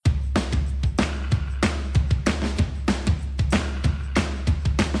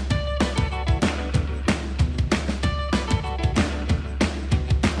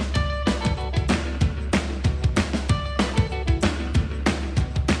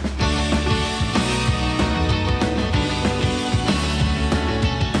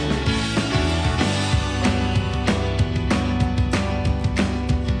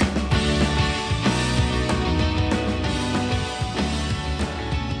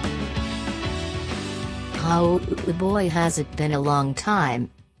Oh boy, has it been a long time.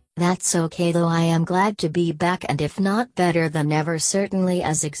 That's okay though, I am glad to be back, and if not better than ever, certainly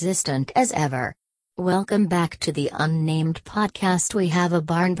as existent as ever. Welcome back to the Unnamed Podcast. We have a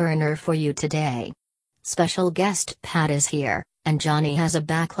barn burner for you today. Special guest Pat is here, and Johnny has a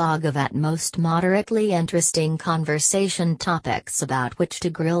backlog of at most moderately interesting conversation topics about which to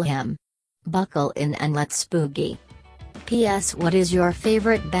grill him. Buckle in and let's spooky. P.S. What is your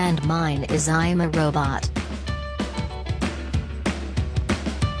favorite band? Mine is I'm a Robot.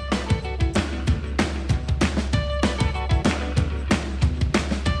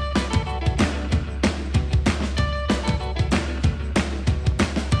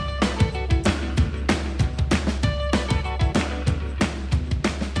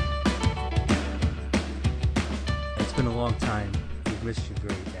 It's been a long time. We've missed you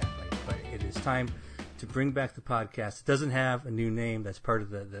very badly, but it is time to bring back the podcast. It doesn't have a new name. That's part of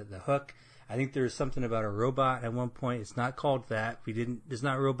the hook. I think there's something about a robot at one point. It's not called that. It's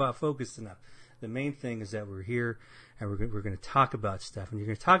not robot focused enough. The main thing is that we're here and we're going to talk about stuff. And you're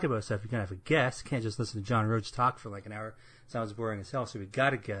going to talk about stuff. You're going to have a guest. You can't just listen to John Rhodes talk for like an hour. It sounds boring as hell. So we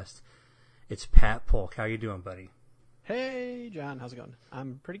got a guest. It's Pat Polk. How you doing, buddy? Hey, John. How's it going?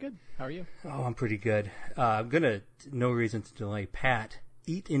 I'm pretty good. How are you? Oh, I'm pretty good. I'm going to, no reason to delay. Pat,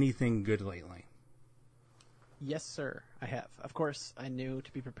 eat anything good lately? Yes, sir. I have. Of course, I knew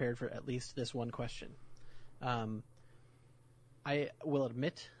to be prepared for at least this one question. I will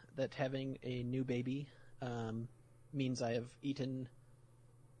admit that having a new baby means I have eaten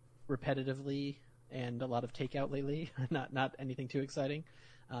repetitively and a lot of takeout lately. Not anything too exciting.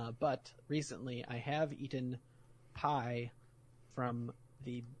 But recently I have eaten pie from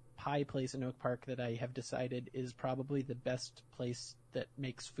the pie place in Oak Park that I have decided is probably the best place that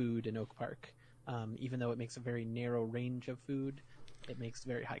makes food in Oak Park. Even though it makes a very narrow range of food, it makes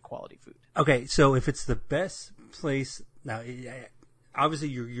very high quality food. Okay, so if it's the best place, now obviously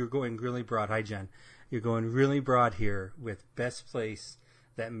you're going really broad. Hi, Jen. You're going really broad here with best place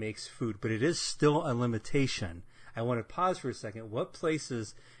that makes food, but it is still a limitation. I want to pause for a second. What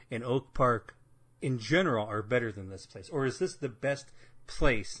places in Oak Park in general are better than this place? Or is this the best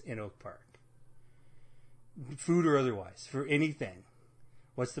place in Oak Park? Food or otherwise, for anything.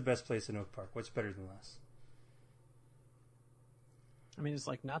 What's the best place in Oak Park? What's better than this? I mean, it's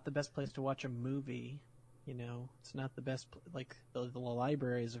like not the best place to watch a movie. You know, it's not the best. Like the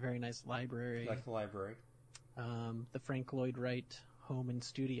library is a very nice library. Like the library. The Frank Lloyd Wright home and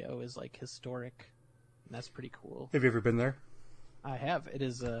studio is like historic. And that's pretty cool. Have you ever been there? I have. It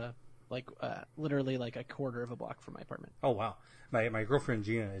is literally like a quarter of a block from my apartment. Oh wow! My girlfriend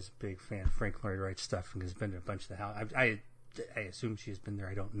Gina is a big fan of Frank Lloyd Wright stuff and has been to a bunch of the house. I assume she's been there.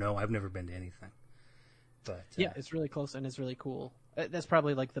 I don't know. I've never been to anything. But yeah, it's really close and it's really cool. That's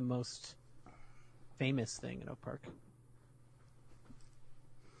probably like the most famous thing in Oak Park.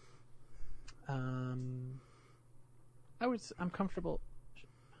 I'm comfortable.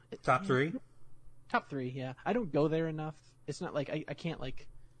 Top three? Top three, yeah. I don't go there enough. It's not like I can't like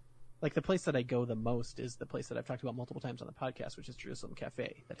the place that I go the most is the place that I've talked about multiple times on the podcast, which is Jerusalem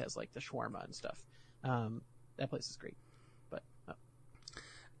Cafe, that has like the shawarma and stuff. That place is great. But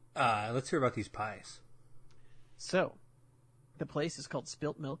let's hear about these pies. So, the place is called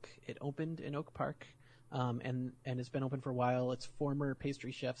Spilt Milk. It opened in Oak Park, and it's been open for a while. It's former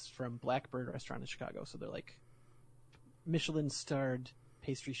pastry chefs from Blackbird Restaurant in Chicago, so they're like Michelin-starred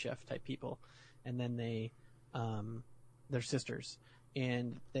pastry chef type people. And then they're sisters,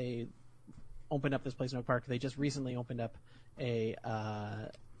 and they opened up this place in Oak Park. They just recently opened up a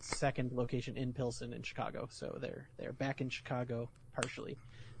second location in Pilsen in Chicago, so they're back in Chicago partially,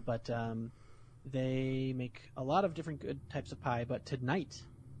 but they make a lot of different good types of pie. But tonight,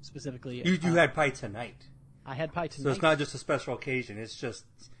 specifically, you had pie tonight. I had pie tonight. So it's not just a special occasion. It's just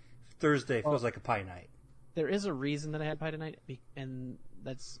Thursday feels like a pie night. There is a reason that I had pie tonight, and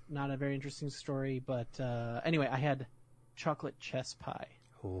that's not a very interesting story. But anyway, I had chocolate chess pie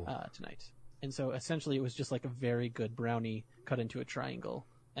tonight, and so essentially it was just like a very good brownie cut into a triangle.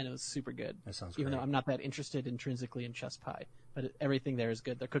 And it was super good. That sounds Even great. though I'm not that interested intrinsically in chess pie. But everything there is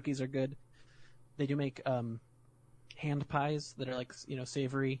good. Their cookies are good. They do make hand pies that are like,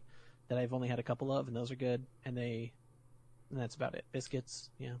 savory that I've only had a couple of, and those are good. And that's about it. Biscuits,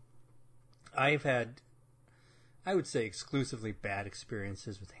 yeah. I've had, I would say, exclusively bad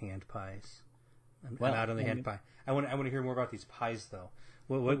experiences with hand pies. I'm out on the hand pie. I want to hear more about these pies, though.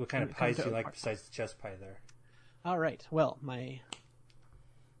 What kind of pies do you like besides the chess pie there? All right. Well,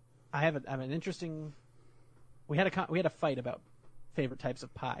 I have an interesting. We had a fight about favorite types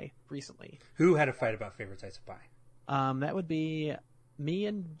of pie recently. Who had a fight about favorite types of pie? That would be me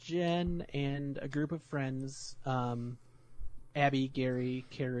and Jen and a group of friends, Abby, Gary,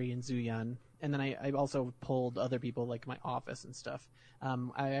 Carrie, and Zuyan. And then I also pulled other people like my office and stuff.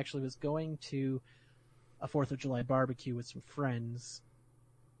 I actually was going to a 4th of July barbecue with some friends,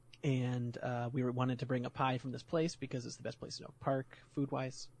 and we wanted to bring a pie from this place because it's the best place in Oak Park,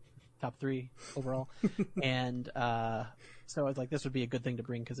 food-wise, top 3 overall. And so I was like, this would be a good thing to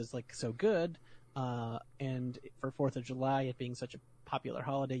bring because it's like so good. And for 4th of July, it being such a popular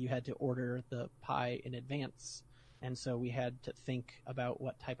holiday, you had to order the pie in advance. And so we had to think about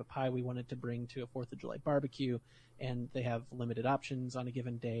what type of pie we wanted to bring to a 4th of July barbecue, and they have limited options on a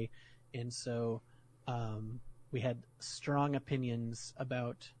given day. And so we had strong opinions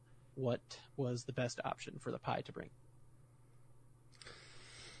about what was the best option for the pie to bring.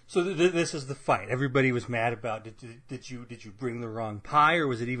 So this is the fight. Everybody was mad about. Did you bring the wrong pie, or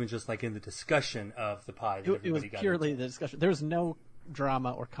was it even just like in the discussion of the pie? That It was purely the discussion. There was no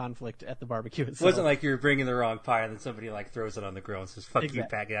drama or conflict at the barbecue itself. It wasn't like you were bringing the wrong pie and then somebody like throws it on the grill and says, "Fuck you,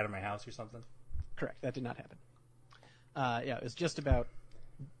 Pat, get out of my house" or something. Correct. That did not happen. Yeah, it was just about,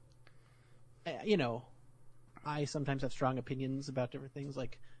 I sometimes have strong opinions about different things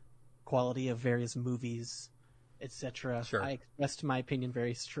like quality of various movies, etc. Sure. I expressed my opinion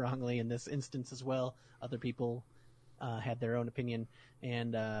very strongly in this instance as well. Other people had their own opinion,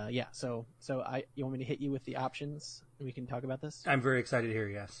 and So you want me to hit you with the options, and we can talk about this? I'm very excited to hear.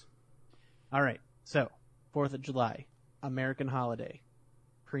 Yes. All right. So 4th of July, American holiday,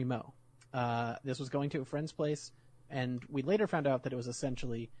 primo. This was going to a friend's place, and we later found out that it was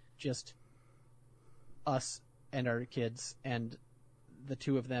essentially just us and our kids and the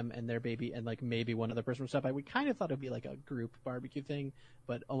 2 of them and their baby and like maybe one other person from stuff. We kind of thought it'd be like a group barbecue thing,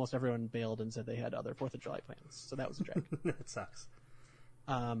 but almost everyone bailed and said they had other 4th of July plans. So that was a drag. That sucks.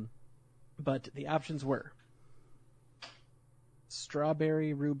 But the options were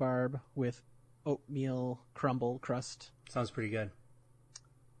strawberry rhubarb with oatmeal crumble crust. Sounds pretty good.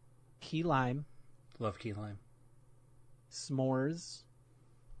 Key lime. Love key lime. S'mores.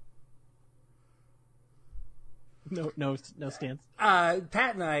 No stance.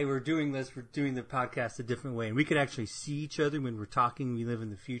 Pat and I were doing this. We're doing the podcast a different way, and we could actually see each other when we're talking. We live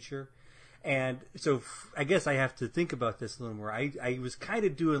in the future, and so I guess I have to think about this a little more. I was kind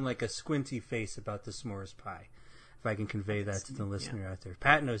of doing like a squinty face about the s'mores pie, if I can convey that to the listener out there.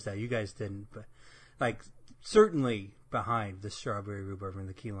 Pat knows that. You guys didn't, but like certainly behind the strawberry rhubarb and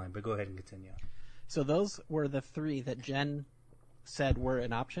the key lime. But go ahead and continue. So those were the 3 that Jen said were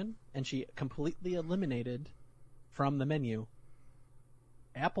an option, and she completely eliminated from the menu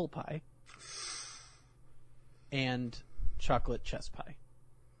apple pie and chocolate chess pie,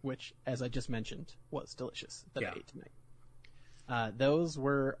 which, as I just mentioned, was delicious that I ate tonight. Those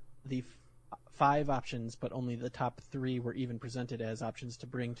were the 5 options, but only the top 3 were even presented as options to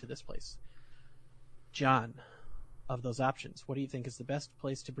bring to this place. John, of those options, what do you think is the best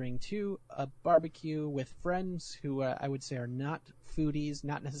place to bring to a barbecue with friends who I would say are not foodies,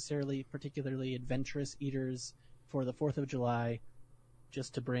 not necessarily particularly adventurous eaters, for the 4th of July,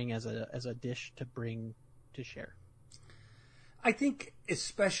 just to bring as a dish to bring to share? I think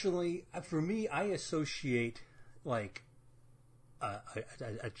especially for me, I associate like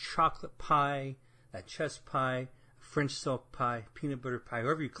a chocolate pie, a chess pie, a French silk pie, peanut butter pie,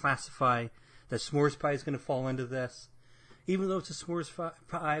 however you classify that s'mores pie is going to fall into this. Even though it's a s'mores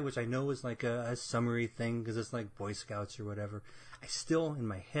pie, which I know is like a summary thing because it's like Boy Scouts or whatever, I still, in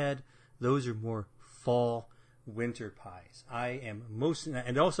my head, those are more fall, winter pies. I am most,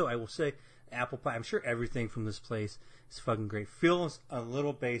 and also I will say, apple pie. I'm sure everything from this place is fucking great. Feels a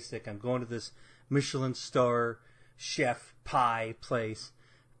little basic. I'm going to this Michelin star chef pie place.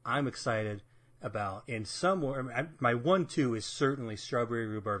 I'm excited about. And somewhere, my 1-2 is certainly strawberry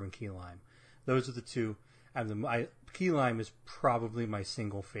rhubarb and key lime. Those are the 2. Key lime is probably my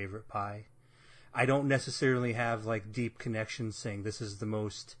single favorite pie. I don't necessarily have like deep connections saying this is the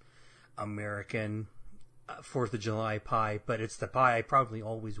most American 4th of July pie, but it's the pie I probably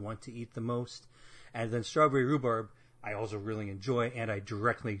always want to eat the most. And then strawberry rhubarb, I also really enjoy, and I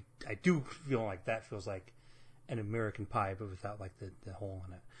do feel like that feels like an American pie, but without like the hole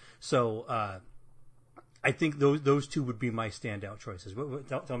in it. So I think those 2 would be my standout choices.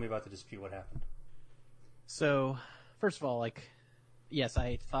 Tell me about the dispute. What happened? So, first of all, yes,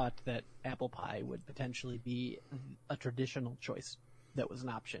 I thought that apple pie would potentially be a traditional choice that was an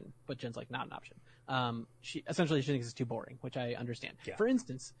option, but Jen's like, not an option. She thinks it's too boring, which I understand. Yeah. For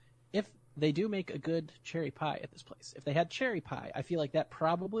instance, if they do make a good cherry pie at this place, if they had cherry pie, I feel like that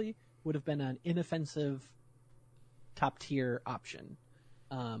probably would have been an inoffensive top tier option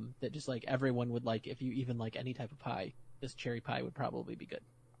that just like everyone would like if you even like any type of pie this cherry pie would probably be good.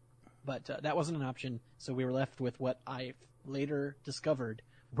 But that wasn't an option, so we were left with what I later discovered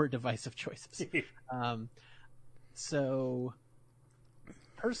were divisive choices. So,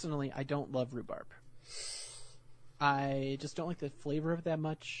 personally, I don't love rhubarb. I just don't like the flavor of it that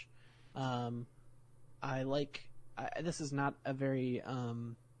much. This is not a very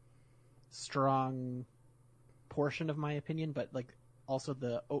strong portion of my opinion, but like also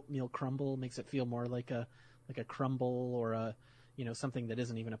the oatmeal crumble makes it feel more like a crumble or a something that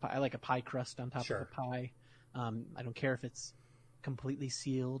isn't even a pie. I like a pie crust on top of a pie. I don't care if it's completely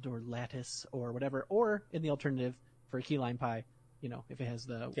sealed or lattice or whatever, or in the alternative for a key lime pie, if it has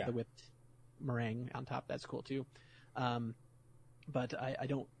the whipped meringue on top, that's cool too. But I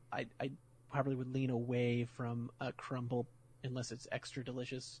probably would lean away from a crumble unless it's extra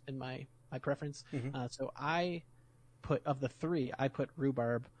delicious in my preference. Mm-hmm. So of the three, I put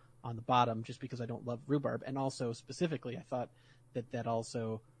rhubarb on the bottom just because I don't love rhubarb. And also specifically, I thought that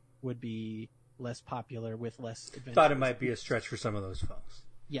also would be less popular with less adventurous. Thought it might be a stretch for some of those folks.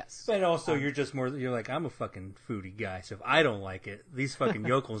 Yes. But also, you're like, I'm a fucking foodie guy, so if I don't like it, these fucking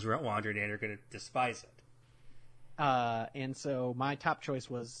yokels wandering in are going to despise it. And so my top choice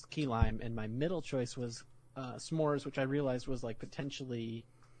was key lime, and my middle choice was s'mores, which I realized was like potentially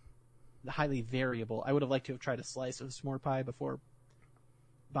highly variable. I would have liked to have tried a slice of s'more pie before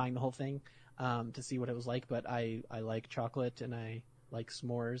buying the whole thing to see what it was like, but I like chocolate and I like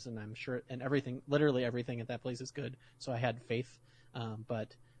s'mores, and I'm sure literally everything at that place is good, so I had faith.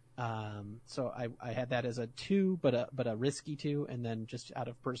 So I had that as a 2, but a risky 2, and then just out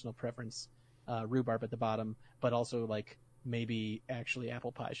of personal preference, rhubarb at the bottom, but also like maybe actually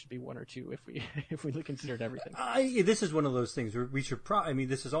apple pie should be 1 or 2 if we considered everything. This is one of those things where we should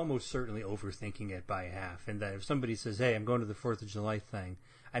this is almost certainly overthinking it by half, and that if somebody says, hey, I'm going to the 4th of July thing,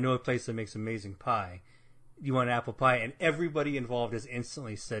 I know a place that makes amazing pie, you want apple pie, and everybody involved has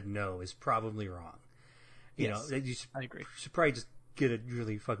instantly said no, is probably wrong. I agree. Should probably just get a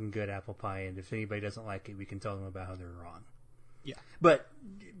really fucking good apple pie, and if anybody doesn't like it, we can tell them about how they're wrong. Yeah. But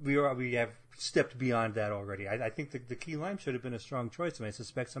we have stepped beyond that already. I think the key lime should have been a strong choice, and I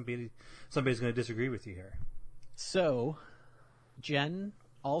suspect somebody's going to disagree with you here. So, Jen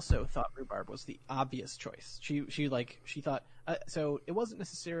also thought rhubarb was the obvious choice. She thought so it wasn't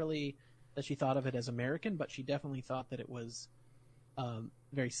necessarily that she thought of it as American, but she definitely thought that it was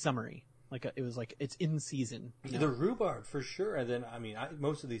very summery. It was like it's in season. The rhubarb for sure, and then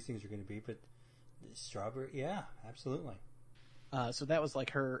most of these things are going to be, but strawberry, yeah, absolutely. So that was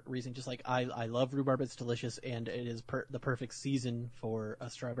like her reason. Just like I love rhubarb, it's delicious, and it is the perfect season for a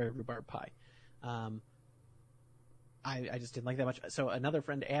strawberry rhubarb pie. I just didn't like that much. So another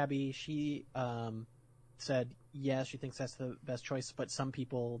friend, Abby, she said yes, she thinks that's the best choice, but some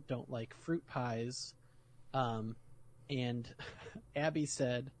people don't like fruit pies. And Abby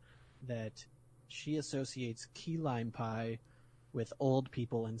said that she associates key lime pie with old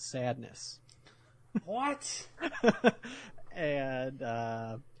people and sadness. What? And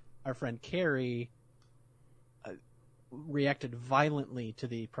our friend Carrie reacted violently to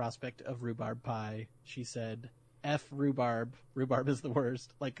the prospect of rhubarb pie. She said, F rhubarb. Rhubarb is the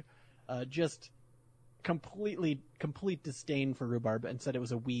worst. Just complete disdain for rhubarb, and said it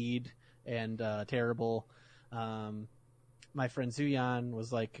was a weed and terrible. My friend Zuyan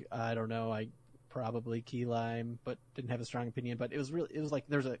was like, I don't know, I probably key lime, but didn't have a strong opinion. But it was like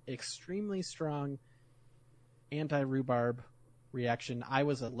there's an extremely strong anti-rhubarb reaction. I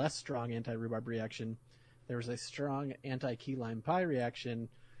was a less strong anti-rhubarb reaction. There was a strong anti-key lime pie reaction.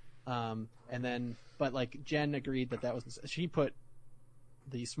 But Jen agreed that was, she put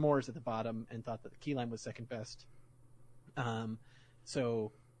the s'mores at the bottom and thought that the key lime was second best.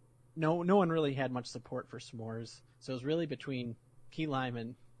 So no one really had much support for s'mores. So it was really between key lime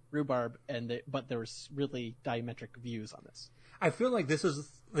and rhubarb, but there was really diametric views on this. I feel like this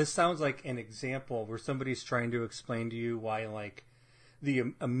sounds like an example where somebody's trying to explain to you why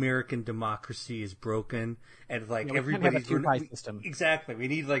the American democracy is broken, and everybody's have a pie system. Exactly, we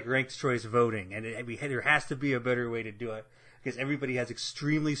need ranked choice voting, and there has to be a better way to do it because everybody has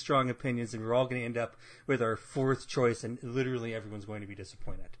extremely strong opinions, and we're all going to end up with our 4th choice, and literally everyone's going to be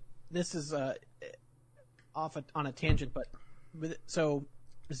disappointed. This is on a tangent, but so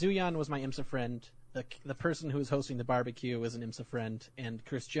Zuyan was my IMSA friend. The person who was hosting the barbecue was an IMSA friend, and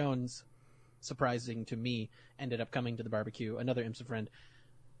Chris Jones, surprising to me, ended up coming to the barbecue, another IMSA friend.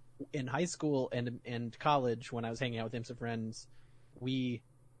 In high school and college, when I was hanging out with IMSA friends, we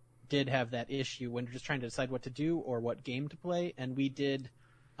did have that issue when you're just trying to decide what to do or what game to play, and we did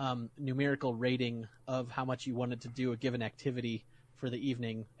numerical rating of how much you wanted to do a given activity for the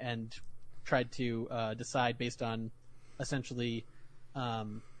evening, and tried to decide based on essentially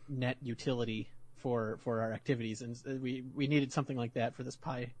net utility for our activities, and we needed something like that for this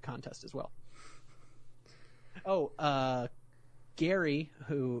pie contest as well. Oh, Gary,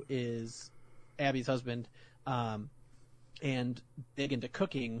 who is Abby's husband, and big into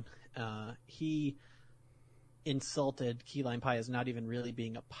cooking, he insulted key lime pie as not even really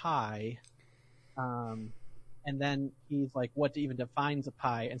being a pie. And then he's like, what even defines a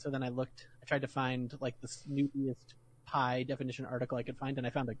pie? And so then I tried to find like the snootiest pie definition article I could find, and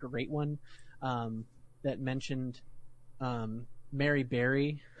I found a great one that mentioned Mary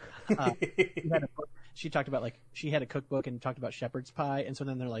Berry. She talked about like she had a cookbook and talked about shepherd's pie, and so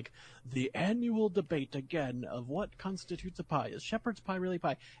then they're like, the annual debate again of what constitutes a pie. Is shepherd's pie really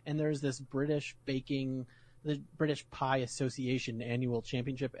pie? And there's this the British Pie Association annual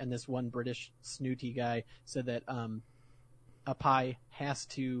championship, and this one British snooty guy said that a pie has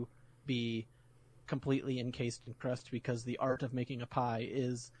to be completely encased in crust because the art of making a pie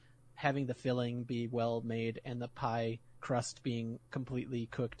is having the filling be well made and the pie crust being completely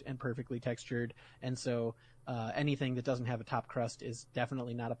cooked and perfectly textured. And so anything that doesn't have a top crust is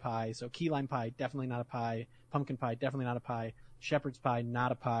definitely not a pie. So key lime pie, definitely not a pie. Pumpkin pie, definitely not a pie. Shepherd's pie,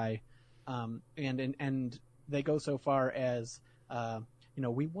 not a pie. And they go so far as,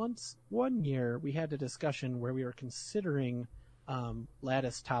 one year we had a discussion where we were considering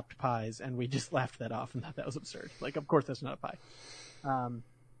lattice topped pies, and we just laughed that off and thought that was absurd. Like, of course that's not a pie.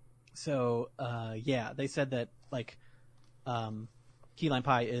 They said that like key lime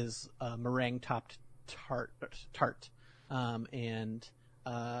pie is a meringue topped tart, and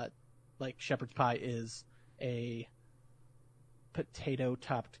like shepherd's pie is a potato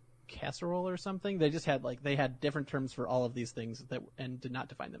topped casserole or something. They just had they had different terms for all of these things and did not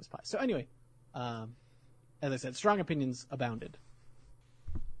define them as pie. So anyway, as I said, strong opinions abounded.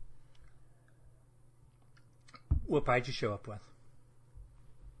 What pie did you show up with?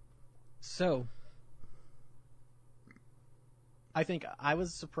 So I think I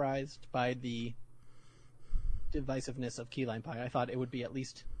was surprised by the divisiveness of key lime pie. I thought it would be at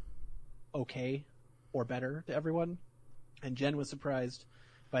least okay or better to everyone. And Jen was surprised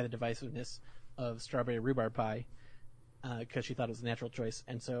by the divisiveness of strawberry rhubarb pie because she thought it was a natural choice.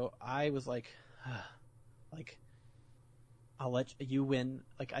 And so I was like, I'll let you win.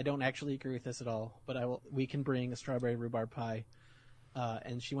 Like, I don't actually agree with this at all, but we can bring a strawberry rhubarb pie.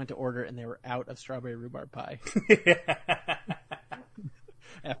 And she went to order, and they were out of strawberry rhubarb pie.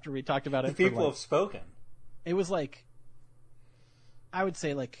 After we talked about it, people have spoken. It was like, I would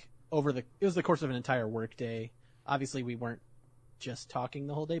say like it was the course of an entire work day. Obviously, we weren't just talking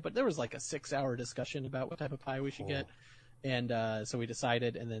the whole day, but there was like a 6-hour discussion about what type of pie we should get. And so we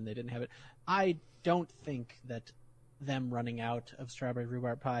decided, and then they didn't have it. I don't think that them running out of strawberry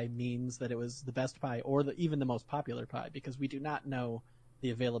rhubarb pie means that it was the best pie or even the most popular pie, because we do not know the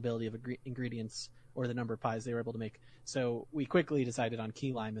availability of ingredients or the number of pies they were able to make. So we quickly decided on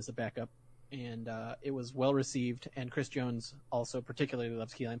key lime as a backup, and it was well received. And Chris Jones also particularly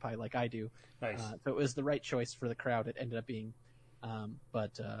loves key lime pie like I do. Nice. So it was the right choice for the crowd. It ended up being,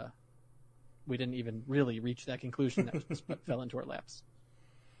 but we didn't even really reach that conclusion. That was just what fell into our laps.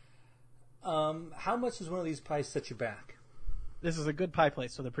 How much does one of these pies set you back? This is a good pie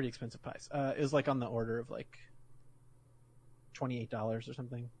place, so they're pretty expensive pies. It was like on the order of like $28 or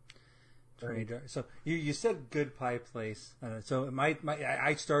something. $28. So you said good pie place. So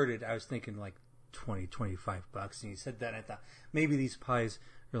I was thinking like $20-25, and you said that, and I thought maybe these pies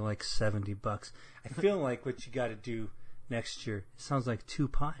are like $70. I feel like what you got to do next year, it sounds like 2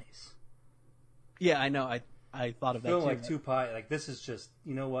 pies. Yeah, I know. I thought of that too. I feel like 2 pies. Like, this is just,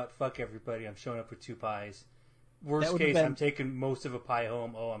 you know what? Fuck everybody. I'm showing up with 2 pies. Worst case, I'm taking most of a pie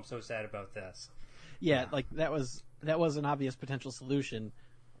home. Oh, I'm so sad about this. Yeah, like that was an obvious potential solution.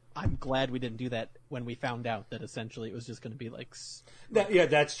 I'm glad we didn't do that when we found out that essentially it was just going to be like. Yeah,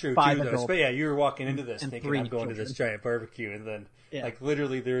 that's true too. Though. But yeah, you were walking into this thinking I'm going to this giant barbecue, and then like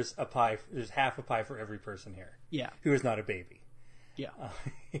literally, there's half a pie for every person here. Yeah, who is not a baby. Yeah.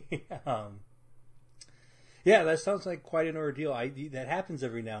 Yeah, that sounds like quite an ordeal. That happens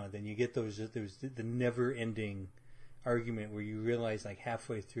every now and then. You get those the never-ending argument where you realize like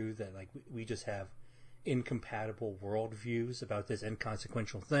halfway through that like we just have incompatible worldviews about this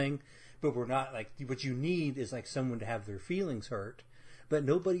inconsequential thing, but we're not like what you need is like someone to have their feelings hurt, but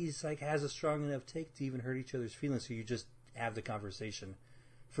nobody's like has a strong enough take to even hurt each other's feelings. So you just have the conversation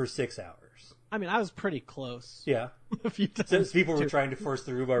for 6 hours. I mean, I was pretty close. Yeah, a few times. So people were trying to force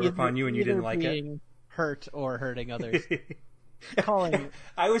the rhubarb upon you, and you didn't like it. Hurt or hurting others.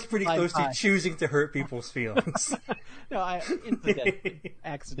 I was pretty close to choosing to hurt people's feelings. No,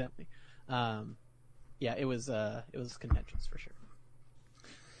 accidentally. yeah, it was contentious for sure.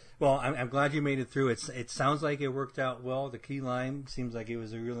 Well, I'm glad you made it through. It sounds like it worked out well. The key lime seems like it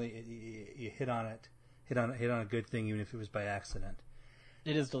was you hit on a good thing, even if it was by accident.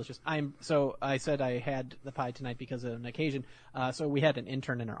 It is delicious. I said I had the pie tonight because of an occasion. So we had an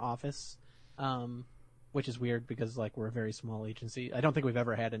intern in our office, which is weird because like we're a very small agency. I don't think we've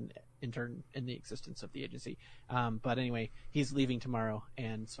ever had an intern in the existence of the agency. But anyway, he's leaving tomorrow,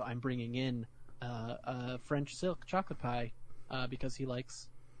 and so I'm bringing in a French silk chocolate pie because he likes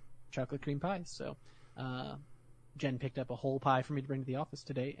chocolate cream pies. So Jen picked up a whole pie for me to bring to the office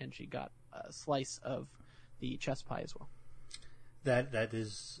today, and she got a slice of the chess pie as well. That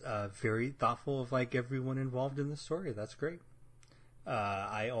is very thoughtful of like everyone involved in the story. That's great.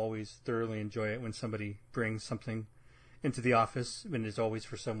 I always thoroughly enjoy it when somebody brings something into the office, and it's always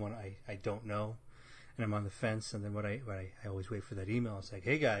for someone I don't know, and I'm on the fence. And then what I always wait for that email. It's like,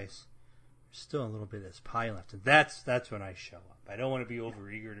 hey guys, there's still a little bit of this pie left, and that's when I show up. I don't want to be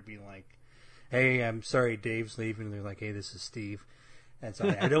over eager to be like, hey, I'm sorry, Dave's leaving. And they're like, hey, this is Steve. And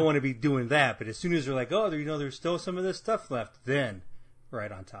so I don't want to be doing that, but as soon as they're like, oh, there's still some of this stuff left, then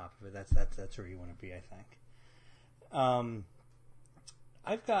right on top of it, that's where you want to be, I think. I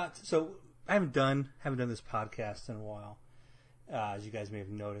haven't done this podcast in a while, as you guys may have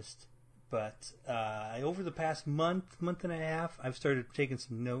noticed, but over the past month and a half, I've started taking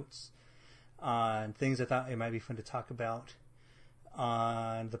some notes on things I thought it might be fun to talk about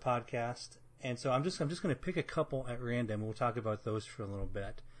on the podcast. And so I'm just going to pick a couple at random. We'll talk about those for a little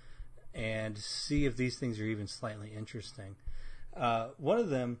bit and see if these things are even slightly interesting. One of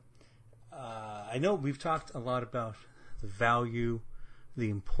them, I know we've talked a lot about the value, the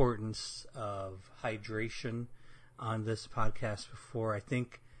importance of hydration on this podcast before. I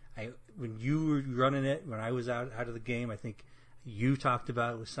think when you were running it, when I was out of the game, I think you talked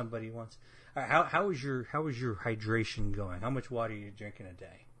about it with somebody once. How is your hydration going? How much water are you drinking a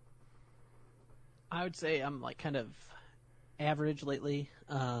day? I would say I'm like kind of average lately.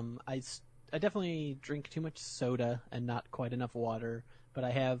 I definitely drink too much soda and not quite enough water, but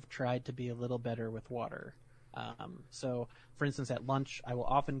I have tried to be a little better with water. So, for instance, at lunch, I will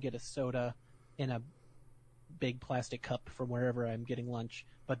often get a soda in a big plastic cup from wherever I'm getting lunch.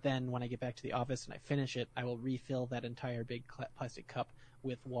 But then when I get back to the office and I finish it, I will refill that entire big plastic cup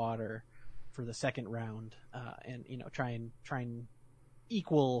with water for the second round, and try and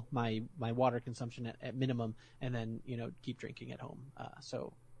equal my water consumption at minimum, and then keep drinking at home.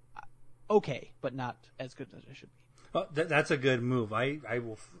 So okay, but not as good as I should be. Well, that's a good move. I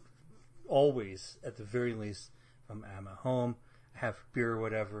will always, at the very least, if I'm at home, have beer or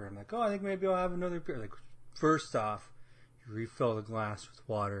whatever. I'm like, I think maybe I'll have another beer. Like, first off, you refill the glass with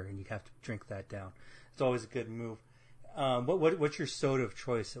water, and you have to drink that down. It's always a good move. What's your soda of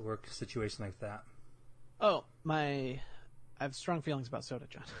choice at work situation like that? I have strong feelings about soda,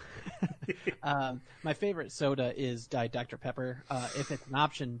 John. My favorite soda is Diet Dr. Pepper. If it's an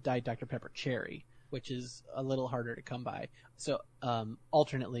option, Diet Dr. Pepper Cherry, which is a little harder to come by. So,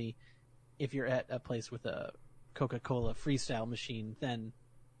 alternately, if you're at a place with a Coca-Cola Freestyle machine, then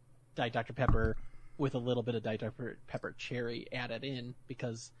Diet Dr. Pepper with a little bit of Diet Dr. Pepper Cherry added in,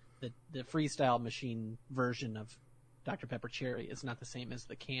 because the Freestyle machine version of Dr. Pepper Cherry is not the same as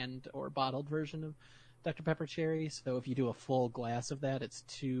the canned or bottled version of Dr. Pepper Cherry. So if you do a full glass of that, it's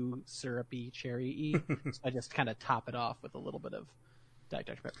too syrupy, cherry-y. So I just kind of top it off with a little bit of Diet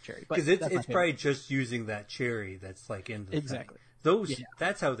Dr. Pepper Cherry. Because it's probably just using that cherry that's like in the exactly thing.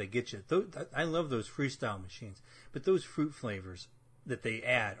 That's how they get you. I love those Freestyle machines, but those fruit flavors that they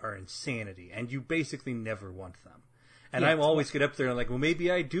add are insanity, and you basically never want them. And I always get up there and like, well,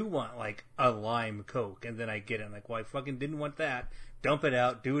 maybe I do want like a lime Coke, and then I get it. I'm like, well, I fucking didn't want that. Dump it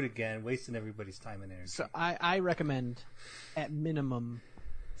out, do it again, wasting everybody's time and energy. So I recommend, at minimum,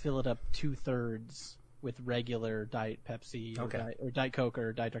 fill it up 2/3 with regular Diet Pepsi or Diet Coke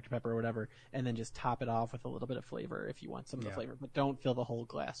or Diet Dr. Pepper or whatever, and then just top it off with a little bit of flavor if you want some of the flavor. But don't fill the whole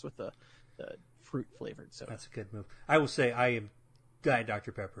glass with the fruit flavored soda. That's a good move. I will say Diet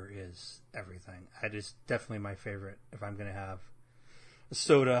Dr. Pepper is everything. It is definitely my favorite if I'm going to have a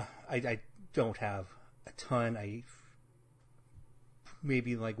soda. I don't have a ton. I eat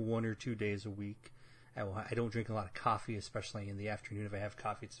maybe like 1 or 2 days a week. I don't drink a lot of coffee, especially in the afternoon. If I have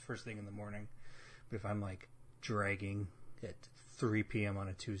coffee, it's the first thing in the morning. But if I'm like dragging at 3 p.m. on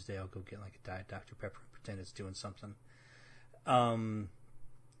a Tuesday, I'll go get like a Diet Dr. Pepper and pretend it's doing something.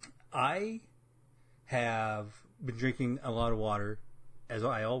 I have been drinking a lot of water, as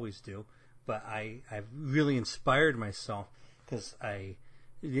I always do, but I've really inspired myself because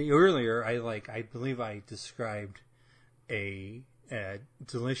earlier I believe I described a a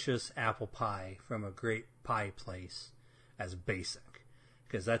delicious apple pie from a great pie place as basic,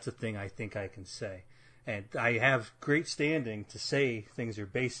 because that's a thing I think I can say. And I have great standing to say things are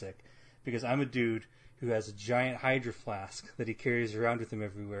basic, because I'm a dude who has a giant Hydro Flask that he carries around with him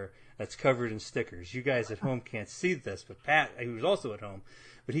everywhere that's covered in stickers. You guys at home can't see this, but Pat, who's also at home,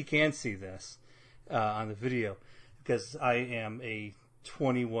 but he can see this on the video, because I am a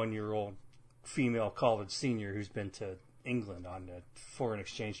 21-year-old female college senior who's been to England on a foreign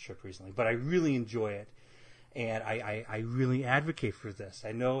exchange trip recently. But I really enjoy it, and I really advocate for this.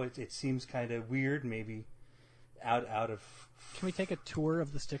 I know it seems kind of weird, maybe out of... Can we take a tour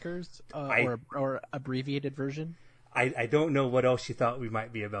of the stickers, or abbreviated version? I don't know what else you thought we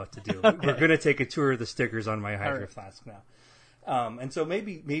might be about to do. Okay. We're going to take a tour of the stickers on my Hydro Flask now. And so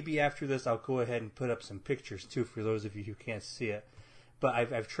maybe after this I'll go ahead and put up some pictures too for those of you who can't see it. But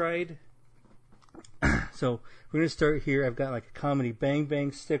I've tried... So we're going to start here. I've got like a Comedy Bang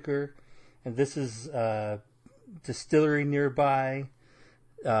Bang sticker, and this is Distillery Nearby.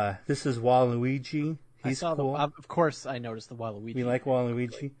 This is Waluigi. He's cool. Of course, I noticed the Waluigi. You like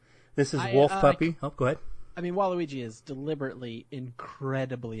Waluigi? This is Wolf Puppy. Go ahead. I mean, Waluigi is deliberately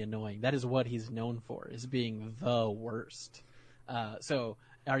incredibly annoying. That is what he's known for, is being the worst. So,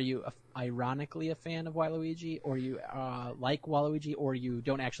 are you ironically a fan of Waluigi, or you like Waluigi, or you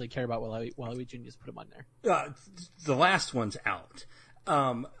don't actually care about Waluigi and just put him on there? The last one's out.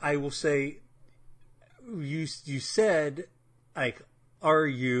 I will say, you said, like, are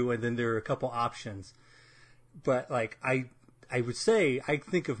you, and then there are a couple options. But, like, I would say I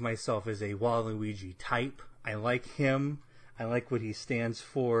think of myself as a Waluigi type. I like him. I like what he stands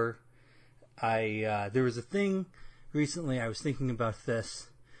for. There was a thing recently, I was thinking about this,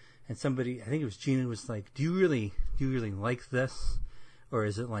 and somebody, I think it was Gina, was like, do you really like this? Or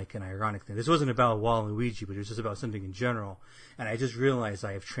is it like an ironic thing? This wasn't about Waluigi, but it was just about something in general. And I just realized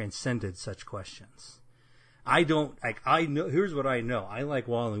I have transcended such questions. I know, here's what I know. I like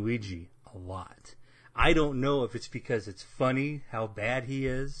Waluigi a lot. I don't know if it's because it's funny how bad he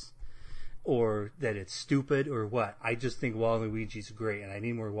is, or that it's stupid, or what. I just think Waluigi's great, and I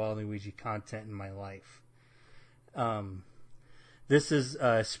need more Waluigi content in my life. This is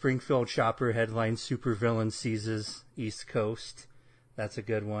Springfield Shopper headline: Supervillain seizes East Coast. That's a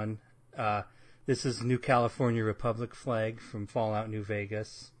good one. This is New California Republic flag from Fallout New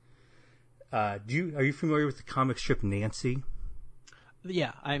Vegas. Are you familiar with the comic strip Nancy?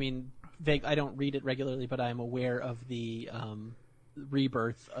 Yeah, I mean, I don't read it regularly, but I'm aware of the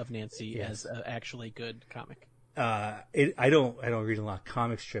rebirth of Nancy as an actually good comic. I don't read a lot of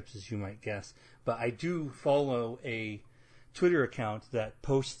comic strips, as you might guess, but I do follow a Twitter account that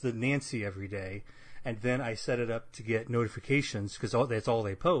posts the Nancy every day, and then I set it up to get notifications because that's all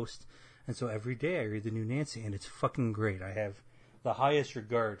they post. And so every day I read the new Nancy, and it's fucking great. I have the highest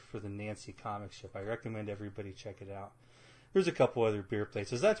regard for the Nancy comic strip. I recommend everybody check it out. There's a couple other beer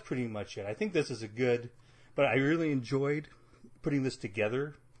places. That's pretty much it. I think this is but I really enjoyed putting this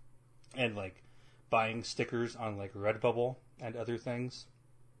together and like buying stickers on like Redbubble and other things.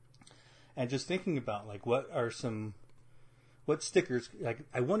 And just thinking about like what stickers, like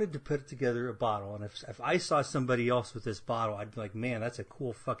I wanted to put together a bottle, and if I saw somebody else with this bottle, I'd be like, man, that's a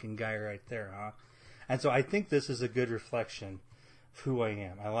cool fucking guy right there, huh? And so I think this is a good reflection of who I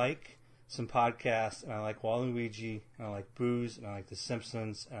am. I like some podcasts, and I like Waluigi, and I like booze, and I like The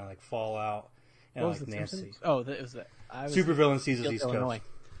Simpsons, and I like Fallout, and I like Nancy. Simpsons? Oh, it was that. Supervillain seizes East Coast. Illinois.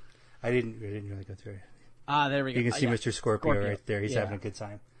 I didn't really go through it. There we go. You can see Mr. Scorpio right there. He's having a good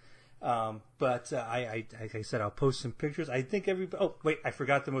time. But like I said, I'll post some pictures. I think everybody... Oh, wait, I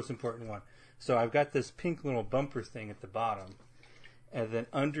forgot the most important one. So I've got this pink little bumper thing at the bottom. And then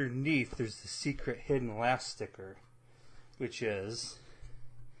underneath, there's the secret hidden laugh sticker, which is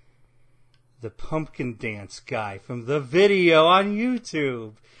the pumpkin dance guy from the video on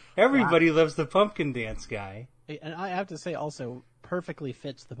YouTube. Everybody loves the pumpkin dance guy. And I have to say also, perfectly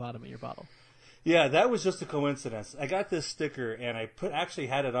fits the bottom of your bottle. Yeah, that was just a coincidence. I got this sticker, and I actually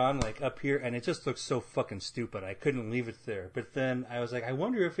had it on like up here, and it just looked so fucking stupid. I couldn't leave it there. But then I was like, I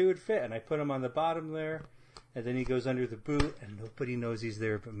wonder if it would fit, and I put him on the bottom there, and then he goes under the boot, and nobody knows he's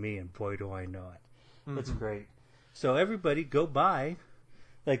there but me, and boy, do I know it. Mm-hmm. It's great. So everybody go buy.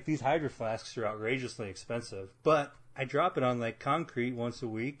 Like, these Hydro Flasks are outrageously expensive, but I drop it on like concrete once a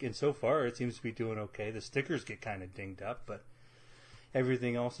week, and so far it seems to be doing okay. The stickers get kind of dinged up, but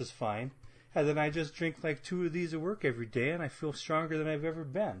everything else is fine. And then I just drink like 2 of these at work every day, and I feel stronger than I've ever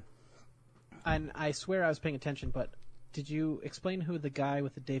been. And I swear I was paying attention, but did you explain who the guy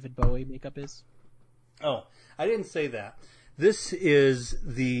with the David Bowie makeup is? Oh, I didn't say that. This is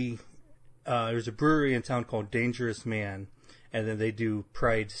there's a brewery in town called Dangerous Man, And then they do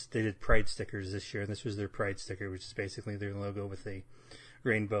Pride. They did Pride stickers this year, and this was their Pride sticker, which is basically their logo with a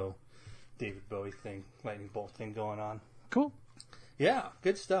rainbow David Bowie thing, lightning bolt thing going on. Cool. Yeah,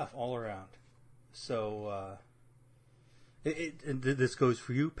 good stuff all around. So, and this goes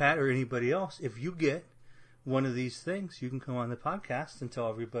for you, Pat, or anybody else. If you get one of these things, you can come on the podcast and tell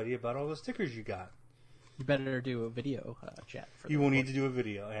everybody about all the stickers you got. You better do a video chat. You will need to do a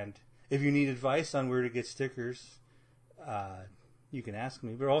video, and if you need advice on where to get stickers, you can ask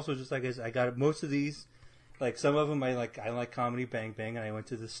me. But also, just like I got most of these, like some of them I like Comedy Bang Bang, and I went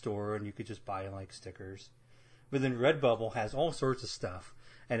to the store and you could just buy like stickers. But then Redbubble has all sorts of stuff,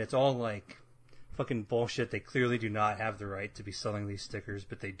 and it's all like fucking bullshit. They clearly do not have the right to be selling these stickers,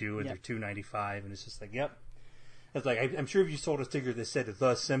 but they do, and they're $2.95, and it's just like, yep. It's like I'm sure if you sold a sticker that said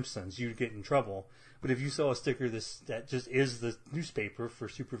The Simpsons, you'd get in trouble. But if you saw a sticker that just is the newspaper for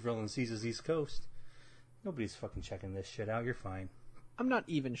Supervillain Seizes East Coast, nobody's fucking checking this shit out. You're fine. I'm not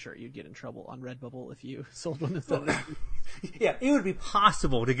even sure you'd get in trouble on Redbubble if you sold one of those. Yeah, it would be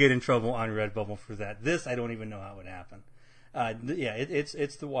possible to get in trouble on Redbubble for that. This, I don't even know how it would happen. Yeah,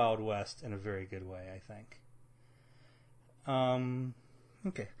 it's the Wild West in a very good way, I think.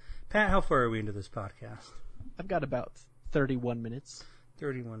 Okay. Pat, how far are we into this podcast? I've got about 31 minutes.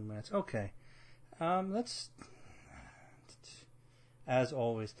 31 minutes. Okay. Let's, as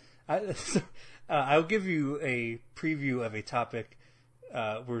always, I'll give you a preview of a topic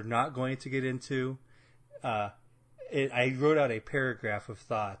we're not going to get into. I wrote out a paragraph of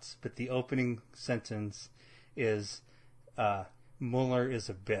thoughts, but the opening sentence is Mueller is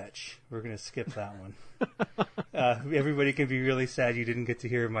a bitch. We're going to skip that one. Everybody can be really sad you didn't get to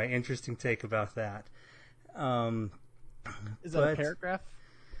hear my interesting take about that. Is that a paragraph?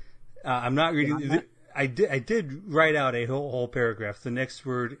 I'm not reading. I did write out a whole paragraph. The next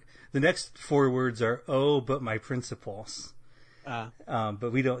 4 words are "Oh, but my principles."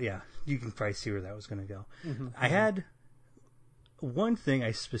 But we don't. Yeah, you can probably see where that was going to go. Mm-hmm. I had one thing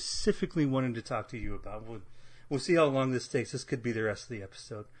I specifically wanted to talk to you about. We'll see how long this takes. This could be the rest of the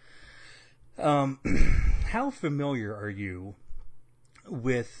episode. How familiar are you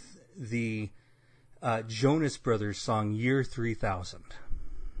with the Jonas Brothers song "Year 3000"?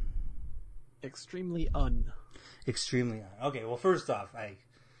 Extremely Extremely un. Okay, well, first off,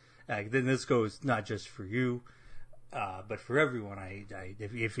 then this goes not just for you, but for everyone.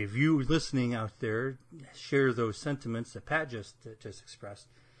 If you listening out there share those sentiments that Pat just expressed,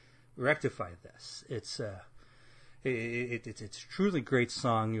 rectify this. It's a truly great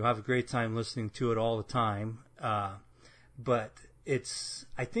song. You'll have a great time listening to it all the time. But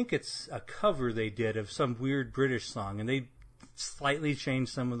I think it's a cover they did of some weird British song, and they slightly changed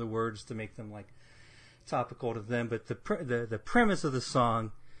some of the words to make them like topical to them. But the premise of the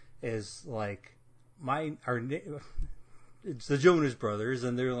song is like it's the Jonas Brothers,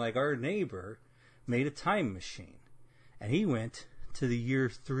 and they're like, our neighbor made a time machine, and he went to the year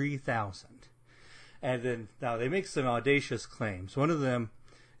 3000. And then now they make some audacious claims. One of them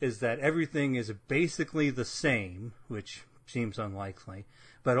is that everything is basically the same, which seems unlikely,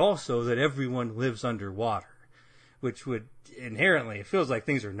 but also that everyone lives underwater, which would inherently, it feels like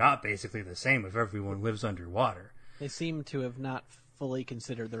things are not basically the same if everyone lives underwater. They seem to have not fully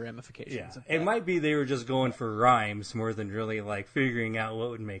considered the ramifications. Yeah, of that. it might be they were just going for rhymes more than really like figuring out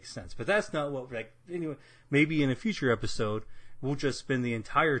what would make sense. But that's not what, like, anyway, maybe in a future episode, we'll just spend the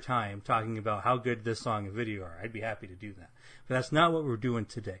entire time talking about how good this song and video are. I'd be happy to do that. But that's not what we're doing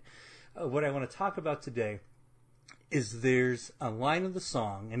today. What I want to talk about today is there's a line of the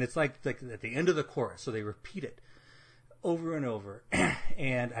song, and it's like at the end of the chorus, so they repeat it over and over.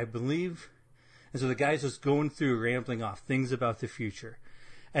 And I believe, and so the guy's just going through, rambling off things about the future.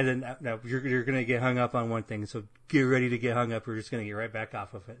 And then now you're going to get hung up on one thing, so get ready to get hung up. We're just going to get right back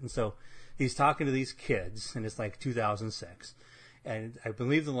off of it. And so he's talking to these kids, and it's like 2006. And I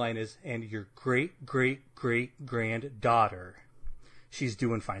believe the line is, and your great-great-great-granddaughter, she's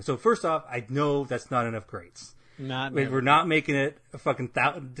doing fine. So first off, I know that's not enough greats. We're not making it a fucking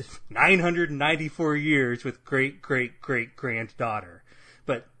 994 years with great-great-great-granddaughter.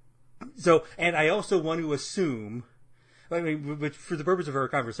 But, so, and I also want to assume, I mean, but for the purpose of our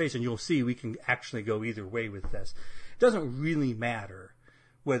conversation, you'll see we can actually go either way with this. It doesn't really matter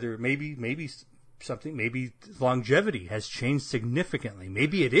whether maybe longevity has changed significantly.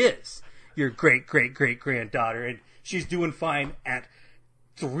 Maybe it is your great-great-great-granddaughter, and she's doing fine at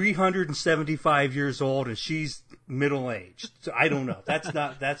 375 years old, and she's middle-aged. So I don't know.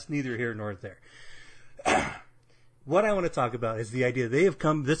 That's neither here nor there. What I want to talk about is the idea they have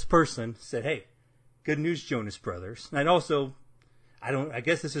come, this person said, hey, good news, Jonas Brothers. And I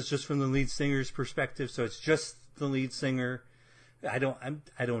guess this is just from the lead singer's perspective, so it's just the lead singer. I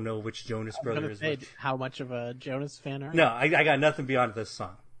don't know which Jonas brother is which. How much of a Jonas fan are you? No, I got nothing beyond this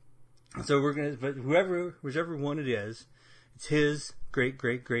song. So but whichever one it is, it's his great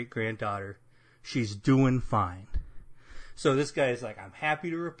granddaughter. She's doing fine. So this guy is like, I'm happy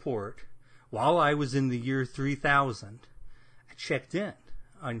to report, while I was in the year 3000, I checked in.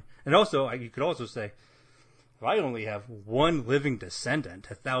 And also, you could also say, if I only have one living descendant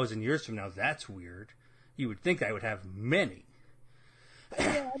 1,000 years from now, that's weird. You would think I would have many.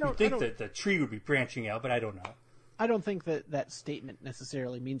 Yeah, You'd think that the tree would be branching out, but I don't know. I don't think that statement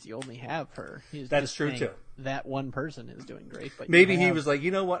necessarily means you only have her. That's true too. That one person is doing great, but maybe he was like, you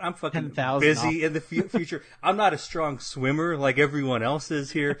know what? I'm fucking 10,000 busy in the future. I'm not a strong swimmer like everyone else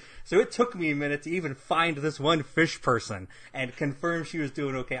is here, so it took me a minute to even find this one fish person and confirm she was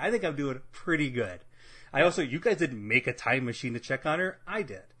doing okay. I think I'm doing pretty good. You guys didn't make a time machine to check on her. I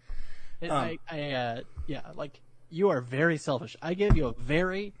did. You are very selfish. I gave you a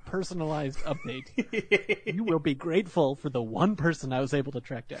very personalized update. You will be grateful for the one person I was able to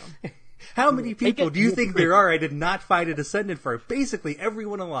track down. How many people do you think there are I did not find a descendant for? Basically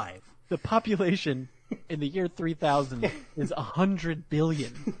everyone alive. The population in the year 3000 is 100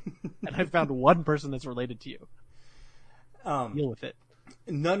 billion. And I found one person that's related to you. Deal with it.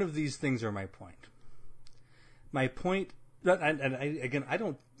 None of these things are my point. My point, I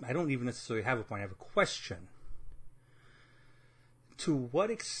don't even necessarily have a point. I have a question. To what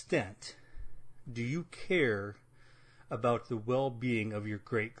extent do you care about the well-being of your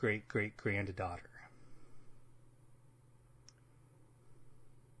great-great-great-granddaughter?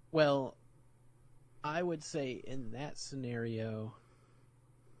 Well, I would say in that scenario,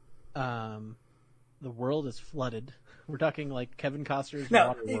 the world is flooded. We're talking like Kevin Costner's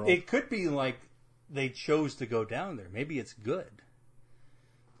Waterworld. It could be like they chose to go down there. Maybe it's good.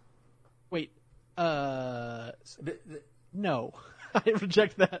 Wait, no. I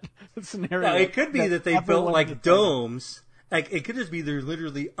reject that scenario. No, it could be that they built like domes. Like it could just be they're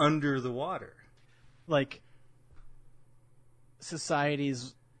literally under the water. Like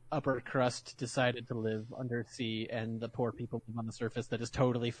society's upper crust decided to live under sea, and the poor people live on the surface. That is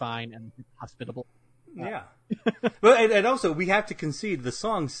totally fine and hospitable. Yeah, but and also we have to concede the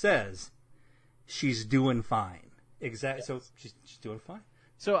song says she's doing fine. Exactly. Yes. So she's doing fine.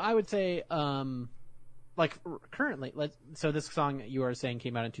 So I would say. Like currently, so this song you are saying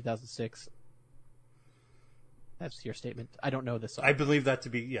came out in 2006. That's your statement. I don't know this song. I believe that to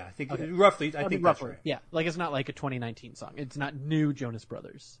be I think okay. Roughly. I think that's right. Yeah, like it's not like a 2019 song. It's not new Jonas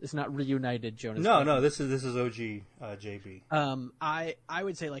Brothers. It's not reunited Jonas. No. This is OG JB. I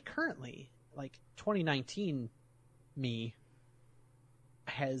would say like currently, like 2019, me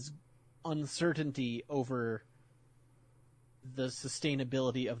has uncertainty over the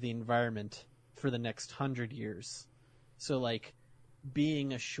sustainability of the environment for the next 100 years. So like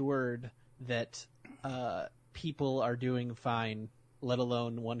being assured that people are doing fine, let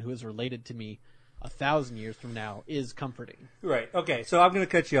alone one who is related to me 1,000 years from now, is comforting. Right. Okay. So I'm going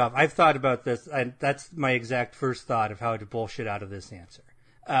to cut you off. I've thought about this, and that's my exact first thought of how to bullshit out of this answer.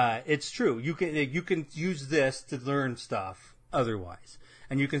 It's true. You can use this to learn stuff otherwise,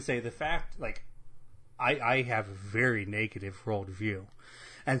 and you can say the fact like I have a very negative worldview.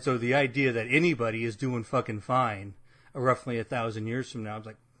 And so the idea that anybody is doing fucking fine roughly 1,000 years from now, I'm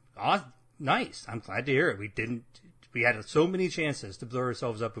like, oh, nice. I'm glad to hear it. We had so many chances to blow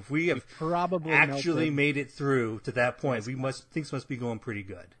ourselves up. If we have probably actually made it through to that point, things must be going pretty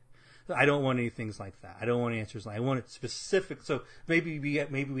good. I don't want any things like that. I don't want answers like I want it specific. So maybe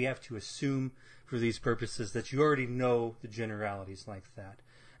we have to assume for these purposes that you already know the generalities like that.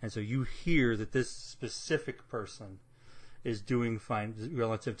 And so you hear that this specific person is doing fine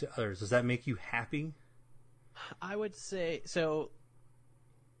relative to others. Does that make you happy? I would say so.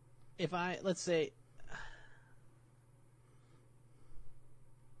 Let's say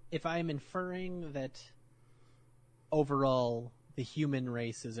if I'm inferring that overall the human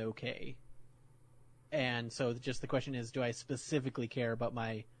race is okay, and so just the question is, do I specifically care about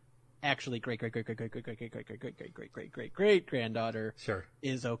my actually great granddaughter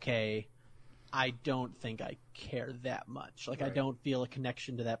is okay? I don't think I care that much. Like, right. I don't feel a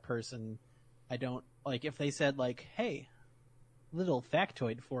connection to that person. I don't, like, if they said, like, hey, little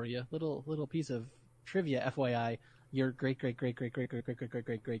factoid for you, little piece of trivia, FYI, your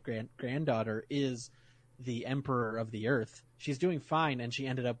great-great-great-great-great-great-great-great-granddaughter is the emperor of the earth. She's doing fine, and she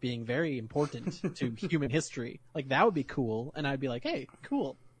ended up being very important to human history. Like, that would be cool, and I'd be like, hey,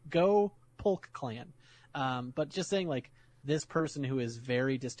 cool, go Polk clan. But just saying, like, this person who is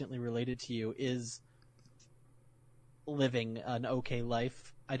very distantly related to you is living an okay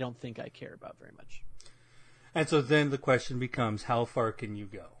life, I don't think I care about very much. And so then the question becomes, how far can you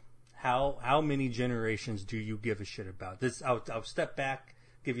go? How many generations do you give a shit about? This I'll step back,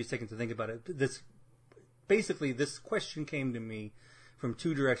 give you a second to think about it. This question came to me from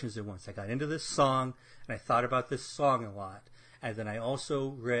two directions at once. I got into this song and I thought about this song a lot. And then I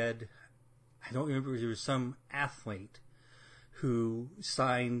also read, I don't remember, there was some athlete who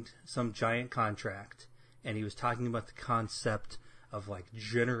signed some giant contract, and he was talking about the concept of like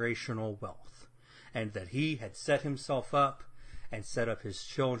generational wealth, and that he had set himself up and set up his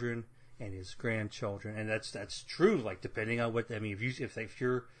children and his grandchildren, and that's true. Like, depending on what, I mean, if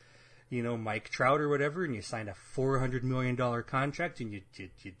you're, you know, Mike Trout or whatever, and you sign a $400 million contract and you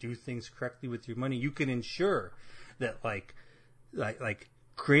do things correctly with your money, you can ensure that like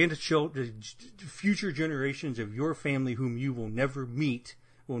grandchildren, future generations of your family whom you will never meet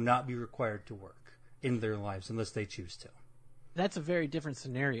will not be required to work in their lives unless they choose to. That's a very different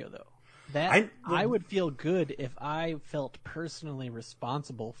scenario, though. I would feel good if I felt personally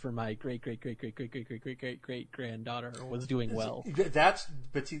responsible for my great granddaughter was doing well.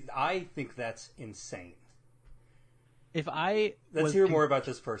 I think that's insane. Let's hear more about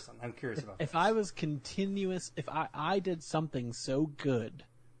this person. I'm curious about this. If I was continuous, if I did something so good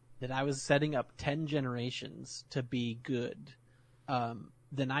that I was setting up 10 generations to be good,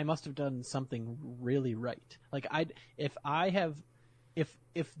 then I must have done something really right. Like,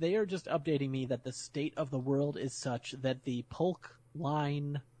 if they are just updating me that the state of the world is such that the Polk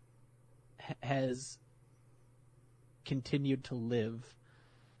line has continued to live,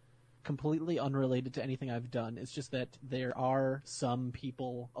 completely unrelated to anything I've done, it's just that there are some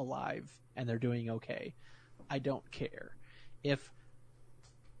people alive and they're doing okay, I don't care. If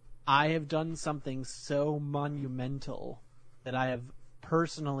I have done something so monumental that I have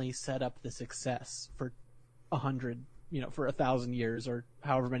personally set up the success for 100, for 1,000 years or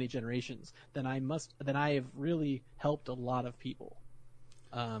however many generations, then I have really helped a lot of people,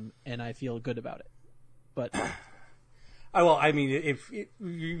 and I feel good about it. But well, I mean, if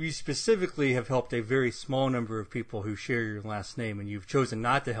you specifically have helped a very small number of people who share your last name, and you've chosen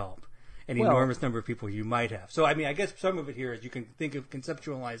not to help an enormous number of people you might have. So, I mean, I guess some of it here is you can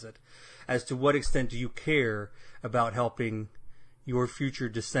conceptualize it as to what extent do you care about helping your future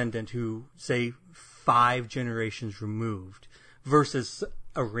descendant who, say, 5 generations removed versus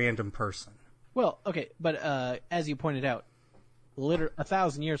a random person. Well, okay, but as you pointed out,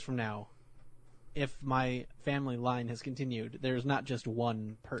 1,000 years from now, if my family line has continued, there's not just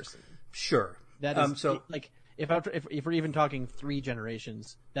one person. Sure. That is like if we're even talking 3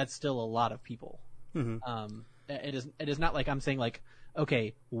 generations, that's still a lot of people. Mm-hmm. It is not like I'm saying like,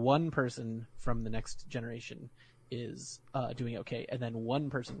 okay, one person from the next generation is doing okay, and then one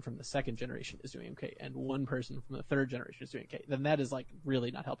person from the second generation is doing okay, and one person from the third generation is doing okay. Then that is like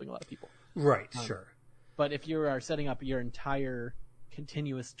really not helping a lot of people. Right. Sure. But if you are setting up your entire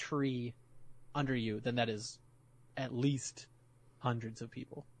continuous tree under you, then that is at least hundreds of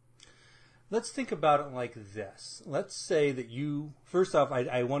people. Let's think about it like this. Let's say that you, first off,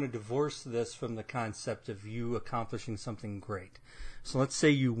 I want to divorce this from the concept of you accomplishing something great. So let's say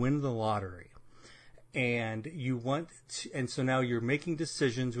you win the lottery, and and so now you're making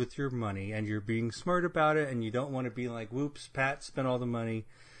decisions with your money, and you're being smart about it, and you don't want to be like, whoops, Pat spent all the money,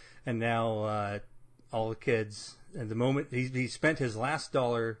 and now all the kids, and the moment he spent his last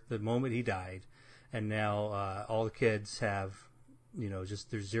dollar the moment he died, and now all the kids have,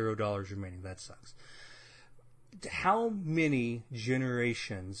 just there's $0 remaining. That sucks. How many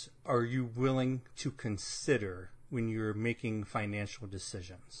generations are you willing to consider when you're making financial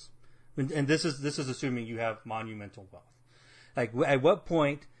decisions? And this is assuming you have monumental wealth. Like, at what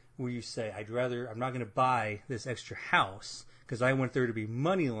point will you say, I'm not going to buy this extra house because I want there to be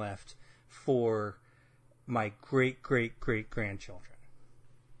money left for my great grandchildren?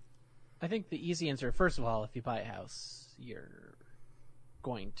 I think the easy answer, first of all, if you buy a house, you're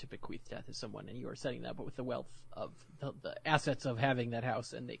going to bequeath that to someone, and you are setting that up with the wealth of the assets of having that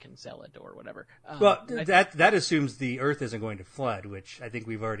house, and they can sell it or whatever. Well, that assumes the earth isn't going to flood, which I think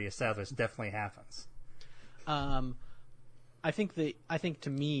we've already established definitely happens. I think to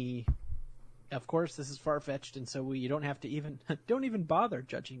me, of course, this is far-fetched, and so you don't have to don't even bother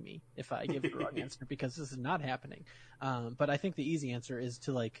judging me if I give the wrong answer, because this is not happening. But I think the easy answer is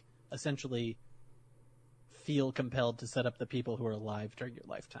to essentially feel compelled to set up the people who are alive during your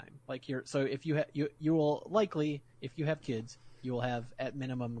lifetime. If you will likely, if you have kids, you will have at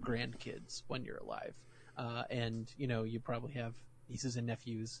minimum grandkids when you're alive, and you probably have nieces and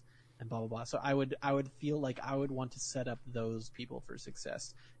nephews and blah blah blah. So I would feel like I would want to set up those people for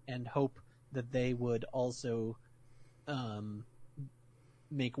success and hope that they would also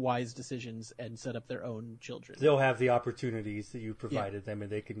make wise decisions and set up their own children. They'll have the opportunities that you provided them, and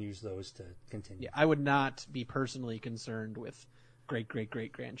they can use those to continue. Yeah, I would not be personally concerned with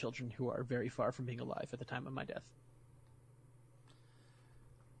great-great-great-grandchildren who are very far from being alive at the time of my death.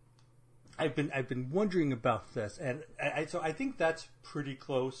 I've been wondering about this, and so I think that's pretty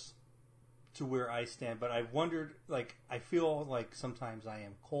close to where I stand. But I've wondered, like, I feel like sometimes I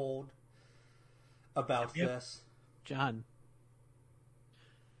am cold about this. John,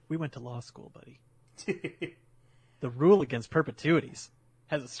 we went to law school, buddy. The rule against perpetuities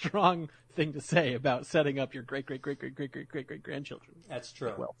has a strong thing to say about setting up your great-great-great-great-great-great-great-grandchildren. That's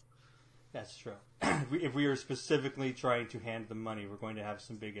true. Well, that's true. If we are specifically trying to hand them money, we're going to have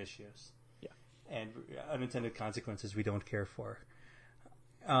some big issues. Yeah. And unintended consequences we don't care for.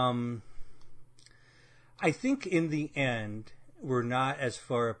 I think in the end, we're not as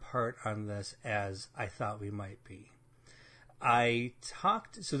far apart on this as I thought we might be. I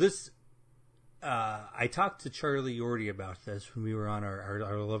talked to Charlie Yorty about this when we were on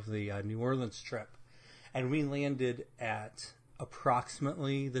our lovely New Orleans trip, and we landed at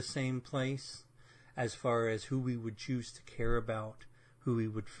approximately the same place as far as who we would choose to care about, who we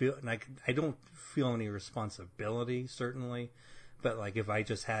would feel. And I don't feel any responsibility, certainly, but like if I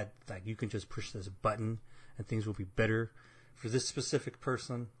just had, like, you can just push this button and things will be better for this specific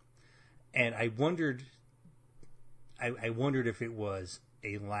person. And I wondered if it was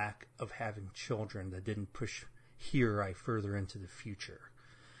a lack of having children that didn't push Hiri further into the future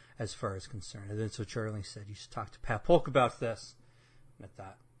as far as concerned. And then so Charlie said, you should talk to Pat Polk about this. And I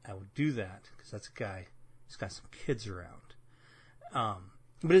thought I would do that because that's a guy who's got some kids around.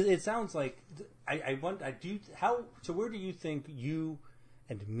 But it sounds like so where do you think you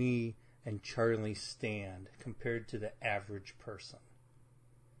and me and Charlie stand compared to the average person?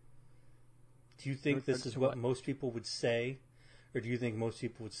 Do you think this is what most people would say? Or do you think most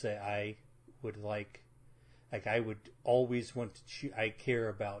people would say, I would I would always want to I care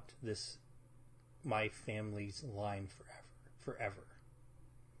about this, my family's line forever?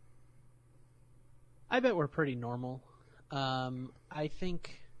 I bet we're pretty normal. I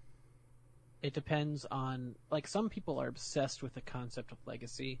think it depends on, like, some people are obsessed with the concept of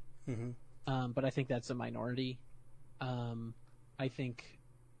legacy. Mm-hmm. But I think that's a minority. I think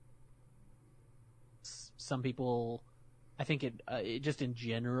some people, I think it just in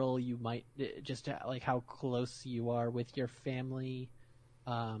general, you might just like how close you are with your family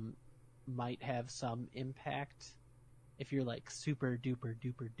might have some impact. If you're like super duper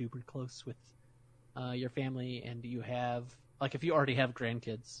duper duper close with your family, and you have, like, if you already have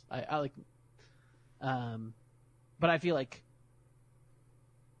grandkids, I like, but I feel like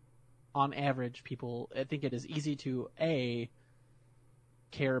on average, people, I think it is easy to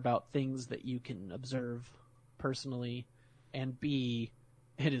care about things that you can observe personally, and B,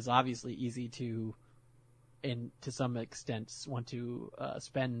 it is obviously easy to, and to some extent, want to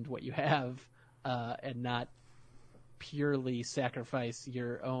spend what you have and not purely sacrifice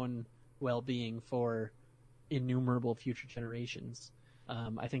your own well-being for innumerable future generations.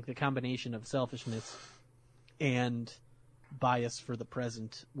 I think the combination of selfishness and bias for the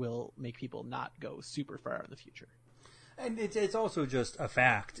present will make people not go super far in the future. And it's also just a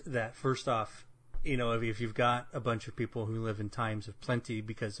fact that, first off, you know, if you've got a bunch of people who live in times of plenty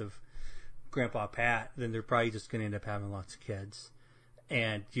because of Grandpa Pat, then they're probably just going to end up having lots of kids.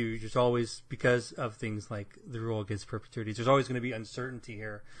 And you just always, because of things like the rule against perpetuities, there's always going to be uncertainty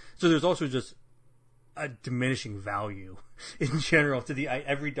here. So there's also just a diminishing value in general to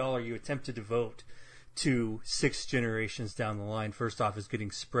every dollar you attempt to devote to 6 generations down the line. First off, is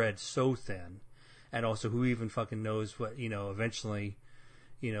getting spread so thin. And also, who even fucking knows what, you know, eventually,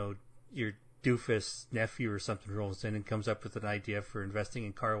 you know, your doofus nephew or something rolls in and comes up with an idea for investing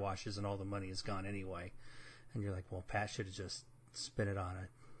in car washes, and all the money is gone anyway. And you're like, well, Pat should have just spent it on a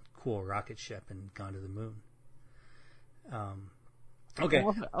cool rocket ship and gone to the moon. Okay.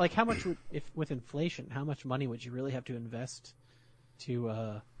 Well, like, how much with inflation, how much money would you really have to invest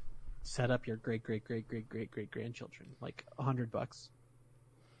to set up your great grandchildren? Like $100.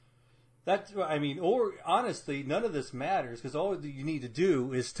 That's what I mean. Or honestly, none of this matters, because all you need to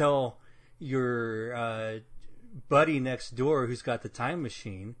do is tell your buddy next door who's got the time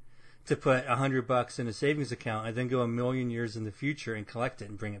machine to put $100 in a savings account and then go a million years in the future and collect it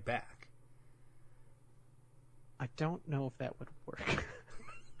and bring it back. I don't know if that would work.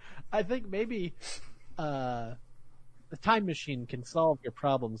 I think maybe the time machine can solve your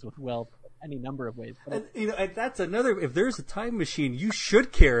problems with wealth any number of ways. And, you know, and that's another. If there's a time machine, you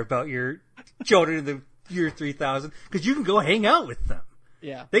should care about your children in the year 3000, because you can go hang out with them.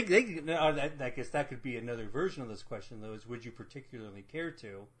 Yeah. I guess that could be another version of this question, though, is would you particularly care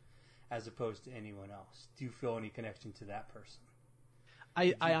to, as opposed to anyone else? Do you feel any connection to that person?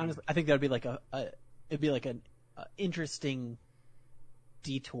 I honestly, I think that would be like it'd be like an interesting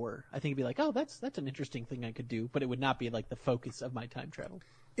detour. I think it'd be like, oh, that's an interesting thing I could do, but it would not be like the focus of my time travel.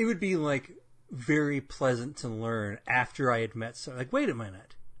 It would be like very pleasant to learn after I had met someone. Like, wait a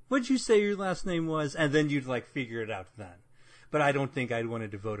minute, what'd you say your last name was? And then you'd like figure it out then. But I don't think I'd want to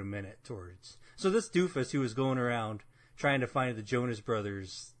devote a minute towards. So this doofus who was going around trying to find the Jonas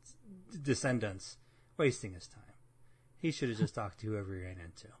Brothers descendants, wasting his time. He should have just talked to whoever he ran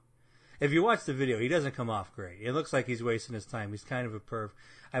into. If you watch the video, he doesn't come off great. It looks like he's wasting his time. He's kind of a perv.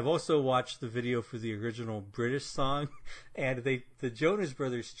 I've also watched the video for the original British song, and the Jonas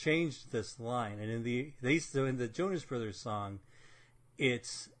Brothers changed this line. And in the Jonas Brothers song,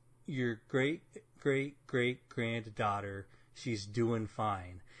 it's your great great great granddaughter. She's doing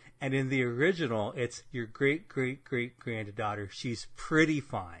fine. And in the original, it's your great great great granddaughter. She's pretty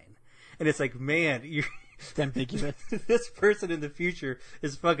fine. And it's like, man, you're. Ambiguous. This person in the future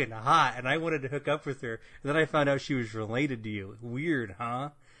is fucking hot, and I wanted to hook up with her. And then I found out she was related to you. Weird, huh?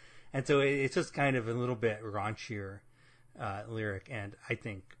 And so it's just kind of a little bit raunchier lyric, and I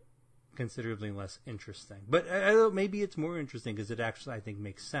think considerably less interesting. But maybe it's more interesting because it actually, I think,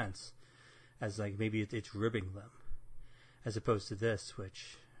 makes sense. As like maybe it's ribbing them, as opposed to this,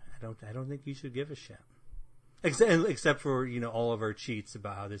 which I don't think you should give a shit. Except for, all of our cheats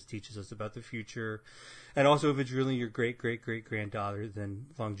about how this teaches us about the future. And also, if it's really your great-great-great-granddaughter, then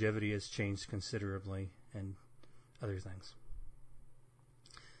longevity has changed considerably and other things.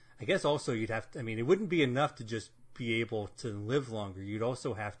 I guess also you'd have to, it wouldn't be enough to just be able to live longer. You'd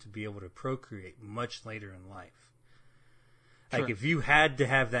also have to be able to procreate much later in life. Sure. Like, if you had to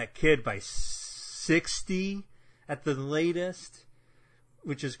have that kid by 60 at the latest,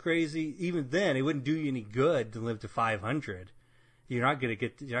 which is crazy. Even then, it wouldn't do you any good to live to 500. You're not going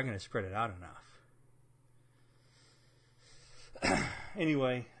to spread it out enough.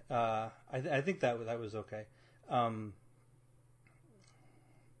 Anyway, I think that was okay. I'm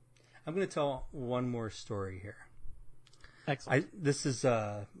going to tell one more story here. Excellent. This is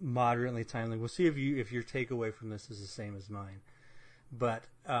moderately timely. We'll see if your takeaway from this is the same as mine. But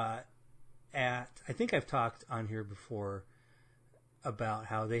I think I've talked on here before about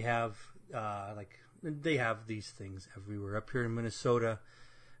how they have these things everywhere. Up here in Minnesota,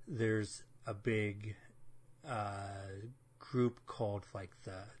 there's a big group called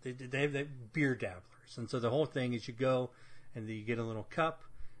they have the beer dabblers, and so the whole thing is you go and you get a little cup,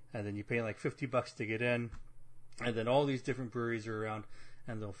 and then you pay like $50 to get in, and then all these different breweries are around,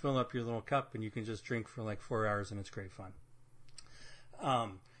 and they'll fill up your little cup, and you can just drink for like 4 hours, and it's great fun.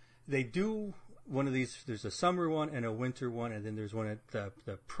 They do one of these. There's a summer one and a winter one, and then there's one at the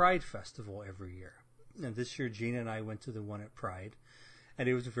Pride Festival every year. And this year, Gina and I went to the one at Pride, and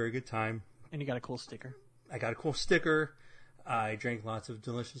it was a very good time. And you got a cool sticker. I got a cool sticker. I drank lots of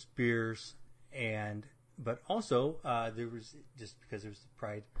delicious beers, but also there was, just because there was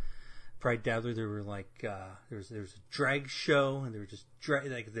the Pride Dabbler, there were there was a drag show, and there were just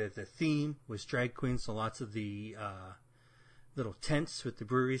the theme was drag queens, so lots of the little tents with the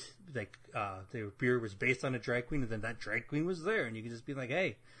breweries, their beer was based on a drag queen, and then that drag queen was there, and you could just be like,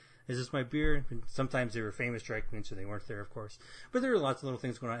 hey, is this my beer? And sometimes they were famous drag queens, so they weren't there, of course. But there were lots of little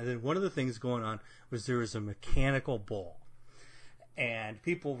things going on. And then one of the things going on was there was a mechanical bull. And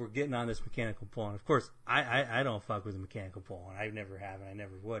people were getting on this mechanical bull. And, of course, I don't fuck with a mechanical bull, and I never have, and I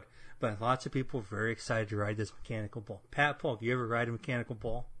never would. But lots of people were very excited to ride this mechanical bull. Pat, Paul, do you ever ride a mechanical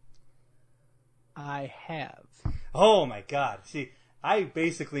bull? I have. Oh, my God. See, I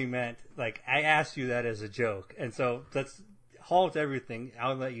basically meant, I asked you that as a joke. And so let's halt everything.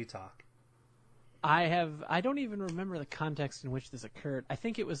 I'll let you talk. I don't even remember the context in which this occurred. I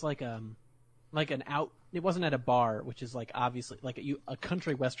think it was it wasn't at a bar, which is obviously a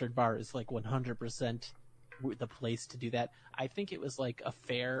country western bar is 100% the place to do that. I think it was a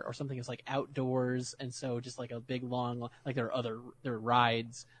fair or something. It's outdoors, and so just a big long there were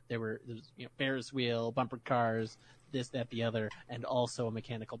rides. There's Ferris wheel, bumper cars, this, that, the other, and also a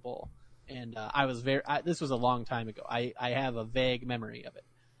mechanical bull. And this was a long time ago. I have a vague memory of it.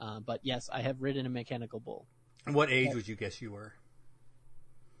 But yes, I have ridden a mechanical bull. What age would you guess you were?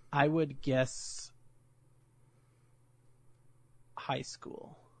 I would guess high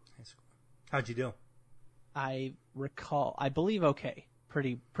school. How'd you do? I believe okay.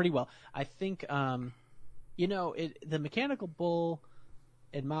 Pretty well. I think the mechanical bull,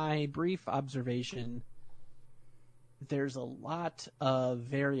 in my brief observation, there's a lot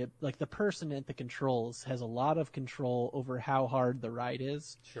of like the person at the controls has a lot of control over how hard the ride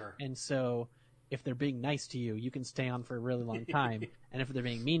is. Sure. And so if they're being nice to you, you can stay on for a really long time. And if they're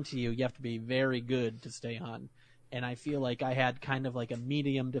being mean to you, you have to be very good to stay on. And I feel like I had kind of like a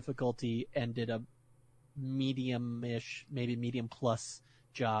medium difficulty and did a medium-ish, maybe medium plus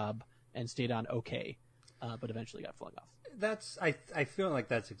job and stayed on okay, but eventually got flung off. I feel like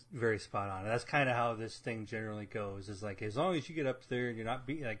that's very spot on. That's kind of how this thing generally goes. Is like as long as you get up there and you're not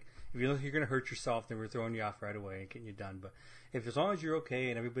like if you're going to hurt yourself, then we're throwing you off right away and getting you done. But if as long as you're okay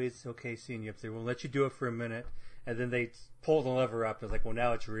and everybody's okay seeing you up there, we'll let you do it for a minute, and then they pull the lever up. It's like, well,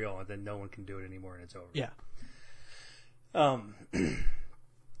 now it's real, and then no one can do it anymore, and it's over. Yeah.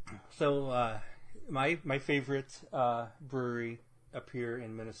 So my favorite brewery up here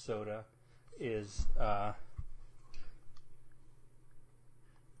in Minnesota is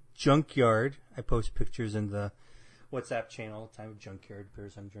Junkyard. I post pictures in the WhatsApp channel all the time of Junkyard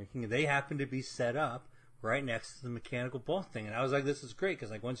beers I'm drinking. And they happen to be set up right next to the Mechanical Bull thing. And I was like, this is great,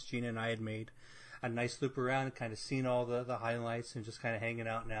 because like once Gina and I had made a nice loop around and kind of seen all the highlights and just kind of hanging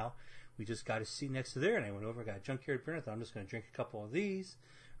out now, we just got a seat next to there. And I went over, got a Junkyard beer, and I thought I'm just going to drink a couple of these,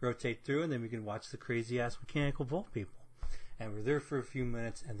 rotate through, and then we can watch the crazy-ass Mechanical Bull people. And we're there for a few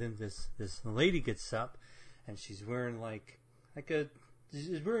minutes, and then this lady gets up, and she's wearing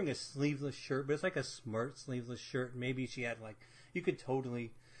she's wearing a sleeveless shirt, but it's like a smart sleeveless shirt. Maybe she had you could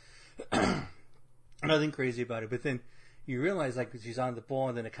totally, nothing crazy about it. But then you realize she's on the ball,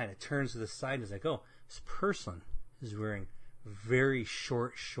 and then it kind of turns to the side, and it's like, oh, this person is wearing very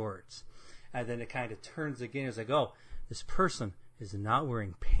short shorts. And then it kind of turns again. It's like, oh, this person is not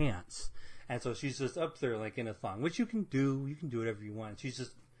wearing pants. And so she's just up there in a thong, which you can do. You can do whatever you want. She's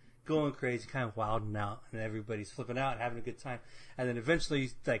just going crazy, kind of wilding out, and everybody's flipping out and having a good time. And then eventually,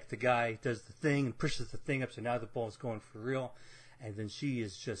 the guy does the thing and pushes the thing up, so now the ball's going for real. And then she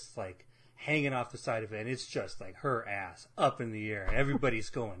is just hanging off the side of it, and it's just her ass up in the air, and everybody's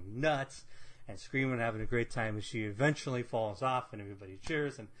going nuts and screaming, having a great time. And she eventually falls off, and everybody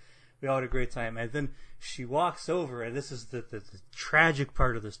cheers, and we all had a great time. And then she walks over, and this is the tragic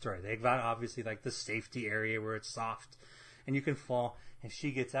part of the story. They've got obviously the safety area where it's soft and you can fall. And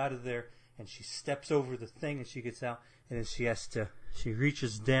she gets out of there, and she steps over the thing, and she gets out, and then she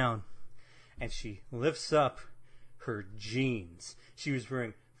reaches down, and she lifts up her jeans. She was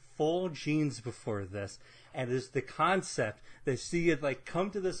wearing full jeans before this, and there's the concept that she had come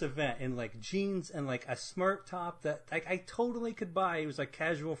to this event in jeans and a smart top that I totally could buy. It was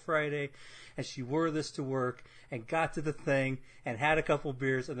casual Friday, and she wore this to work and got to the thing and had a couple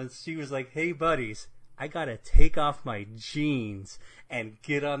beers, and then she was like, hey buddies, I gotta take off my jeans and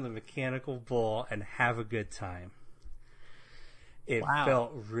get on the Mechanical Bull and have a good time. It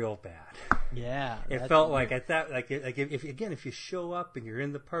felt real bad. Yeah, it felt like at that, if you show up and you're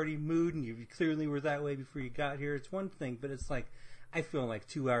in the party mood and you clearly were that way before you got here, it's one thing. But it's I feel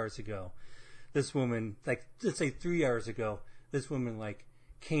 2 hours ago, this woman, let's say 3 hours ago, this woman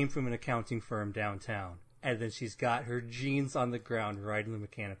came from an accounting firm downtown, and then she's got her jeans on the ground riding the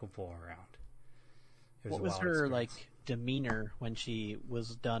Mechanical Bull around. What was her demeanor when she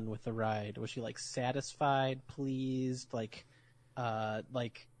was done with the ride? Was she satisfied, pleased,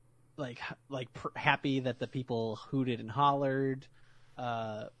 happy that the people hooted and hollered?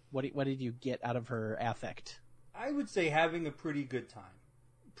 What did you get out of her affect? I would say having a pretty good time,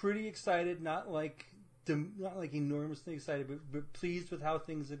 pretty excited, not enormously excited, but pleased with how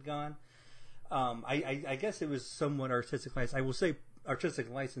things had gone. I guess it was somewhat artistic license. I will say artistic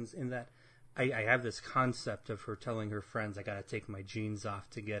license in that I have this concept of her telling her friends, I got to take my jeans off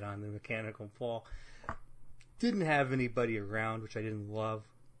to get on the Mechanical Bull. Didn't have anybody around, which I didn't love.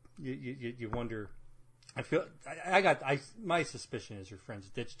 You wonder. I feel my suspicion is her friends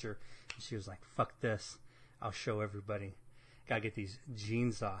ditched her, and she was like, "Fuck this! I'll show everybody. Got to get these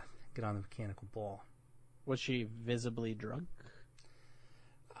jeans off. Get on the Mechanical Bull." Was she visibly drunk?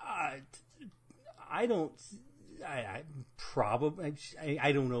 I don't. I probably.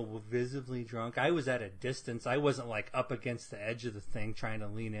 I don't know. Visibly drunk. I was at a distance. I wasn't up against the edge of the thing trying to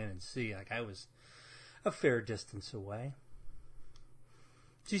lean in and see. I was a fair distance away.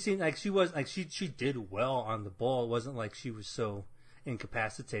 She seemed she was she did well on the ball. It wasn't she was so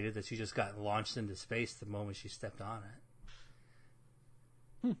incapacitated that she just got launched into space the moment she stepped on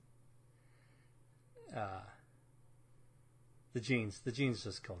it. The jeans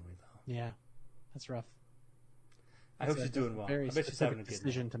just killed me though. Yeah, that's rough. I hope she's doing well. I bet she's having a good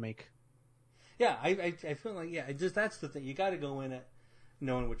decision to make. Yeah, I feel that's the thing. You got to go in it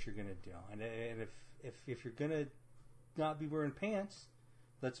knowing what you're going to do, and if you're going to not be wearing pants,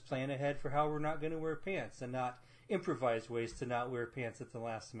 let's plan ahead for how we're not going to wear pants, and not improvise ways to not wear pants at the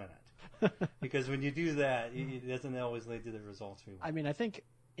last minute. Because when you do that, it doesn't always lead to the results we want. I mean, I think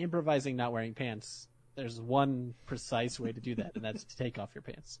improvising not wearing pants, there's one precise way to do that, and that's to take off your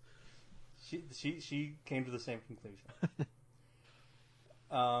pants. She came to the same conclusion.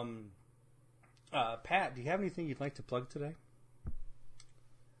 Pat, do you have anything you'd like to plug today?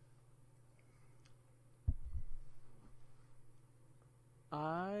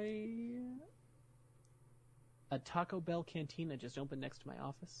 A Taco Bell cantina just opened next to my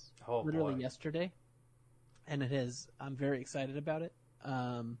office. Oh, literally boy. yesterday, and I'm very excited about it.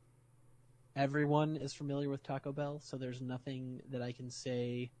 Everyone is familiar with Taco Bell, so there's nothing that I can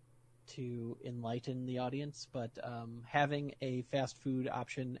say to enlighten the audience, but having a fast food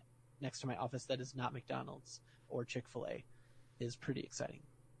option next to my office that is not McDonald's or Chick-fil-A is pretty exciting.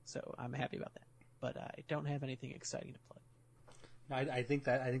 So I'm happy about that. But I don't have anything exciting to plug. I think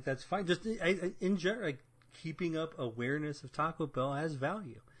that's fine. Just in general, like, keeping up awareness of Taco Bell has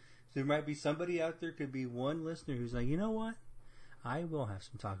value. So there might be somebody out there, could be one listener who's like, you know what? I will have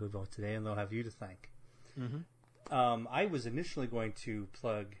some Taco Bell today, and they'll have you to thank. Mm-hmm. I was initially going to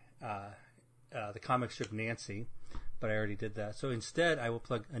plug the comic strip Nancy, but I already did that. So instead, I will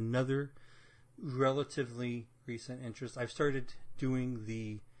plug another relatively recent interest. I've started doing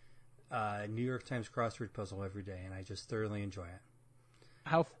the New York Times crossword puzzle every day, and I just thoroughly enjoy it.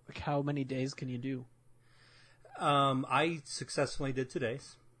 How many days can you do? I successfully did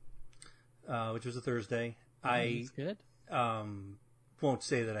today's, which was a Thursday. That's good. Won't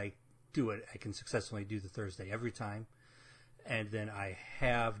say that I do it. I can successfully do the Thursday every time. And then I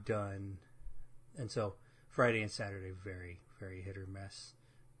have done, and so Friday and Saturday, very, very hit or miss.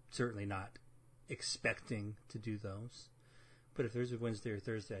 Certainly not expecting to do those. But if there's a Wednesday or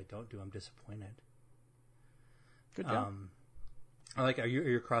Thursday I don't do, I'm disappointed. Good job. Are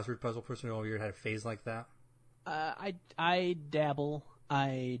you a crossword puzzle person, or have you ever had a phase like that? I dabble.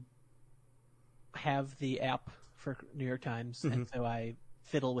 I have the app for New York Times, and so I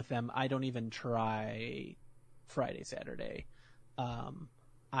fiddle with them. I don't even try Friday, Saturday. I'm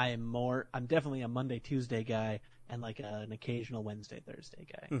definitely a Monday, Tuesday guy, and like an occasional Wednesday, Thursday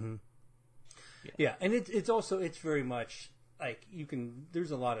guy. Mm-hmm. Yeah, and it's also, it's very much like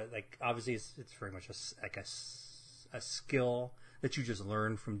there's a lot of, like, obviously it's very much a skill that you just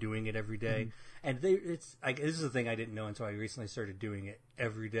learn from doing it every day. And this is the thing I didn't know until I recently started doing it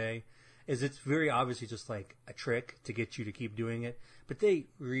every day, is it's very obviously just like a trick to get you to keep doing it. But they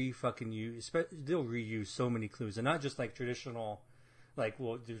they'll reuse so many clues, and not just like traditional, like,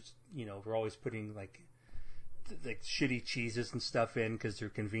 well, there's, we're always putting like shitty cheeses and stuff in because they're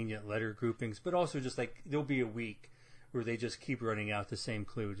convenient letter groupings, but also just like there'll be a week where they just keep running out the same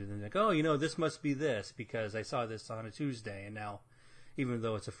clues, and then like, oh, this must be this because I saw this on a Tuesday, and now, even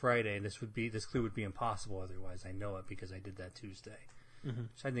though it's a Friday, and this clue would be impossible otherwise, I know it because I did that Tuesday.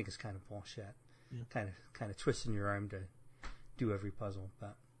 Which I think is kind of bullshit. Yeah. Kind of twisting your arm to do every puzzle.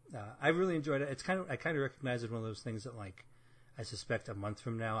 But I really enjoyed it. I kind of recognize it as one of those things that, like, I suspect a month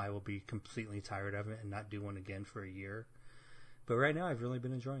from now I will be completely tired of it and not do one again for a year. But right now I've really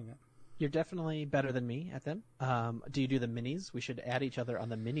been enjoying it. You're definitely better than me at them. Do you do the minis? We should add each other on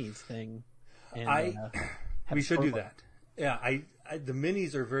the minis thing. And, we should do that. Yeah, the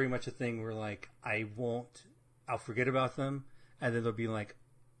minis are very much a thing where, like, I'll forget about them, and then they'll be like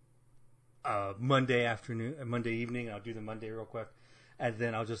Monday evening, I'll do the Monday real quick, and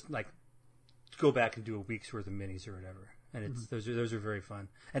then I'll just like go back and do a week's worth of minis or whatever. And those are very fun.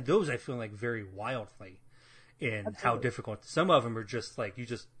 And those I feel like vary wildly in how difficult. Some of them are just like you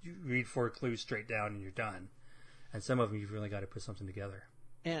read 4 clues straight down and you're done, and some of them you've really got to put something together.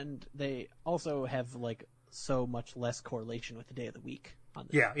 And they also have like so much less correlation with the day of the week.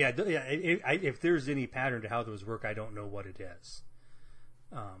 Yeah. If there's any pattern to how those work, I don't know what it is.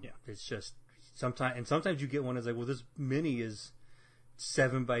 It's just sometimes you get one that's like, well, this mini is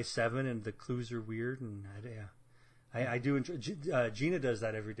 7 by 7 and the clues are weird, and I do enjoy. Gina does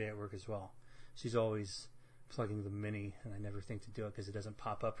that every day at work as well. She's always plugging the mini, and I never think to do it because it doesn't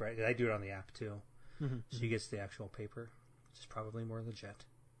pop up right. I do it on the app too. She gets the actual paper, which is probably more legit.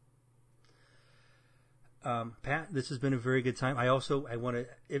 Pat, this has been a very good time. I want to,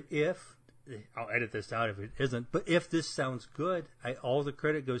 if I'll edit this out if it isn't, but if this sounds good, all the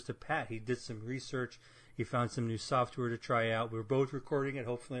credit goes to Pat. He did some research. He found some new software to try out. We're both recording it.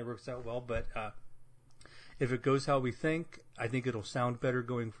 Hopefully it works out well, but if it goes how we think, I think it'll sound better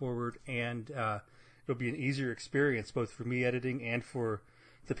going forward, and it'll be an easier experience both for me editing and for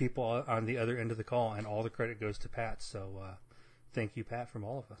the people on the other end of the call, and all the credit goes to Pat. So thank you, Pat, from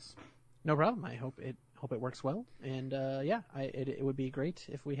all of us. No problem. I hope hope it works well. And it would be great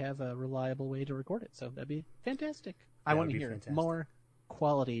if we have a reliable way to record it. So that'd be fantastic. I want to hear more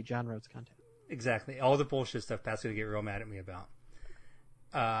quality John Rhodes content. Exactly. All the bullshit stuff Pat's going to get real mad at me about.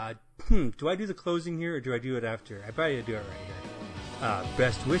 Do I do the closing here or do I do it after? I probably do it right here.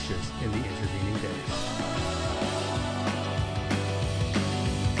 Best wishes in the intervening days.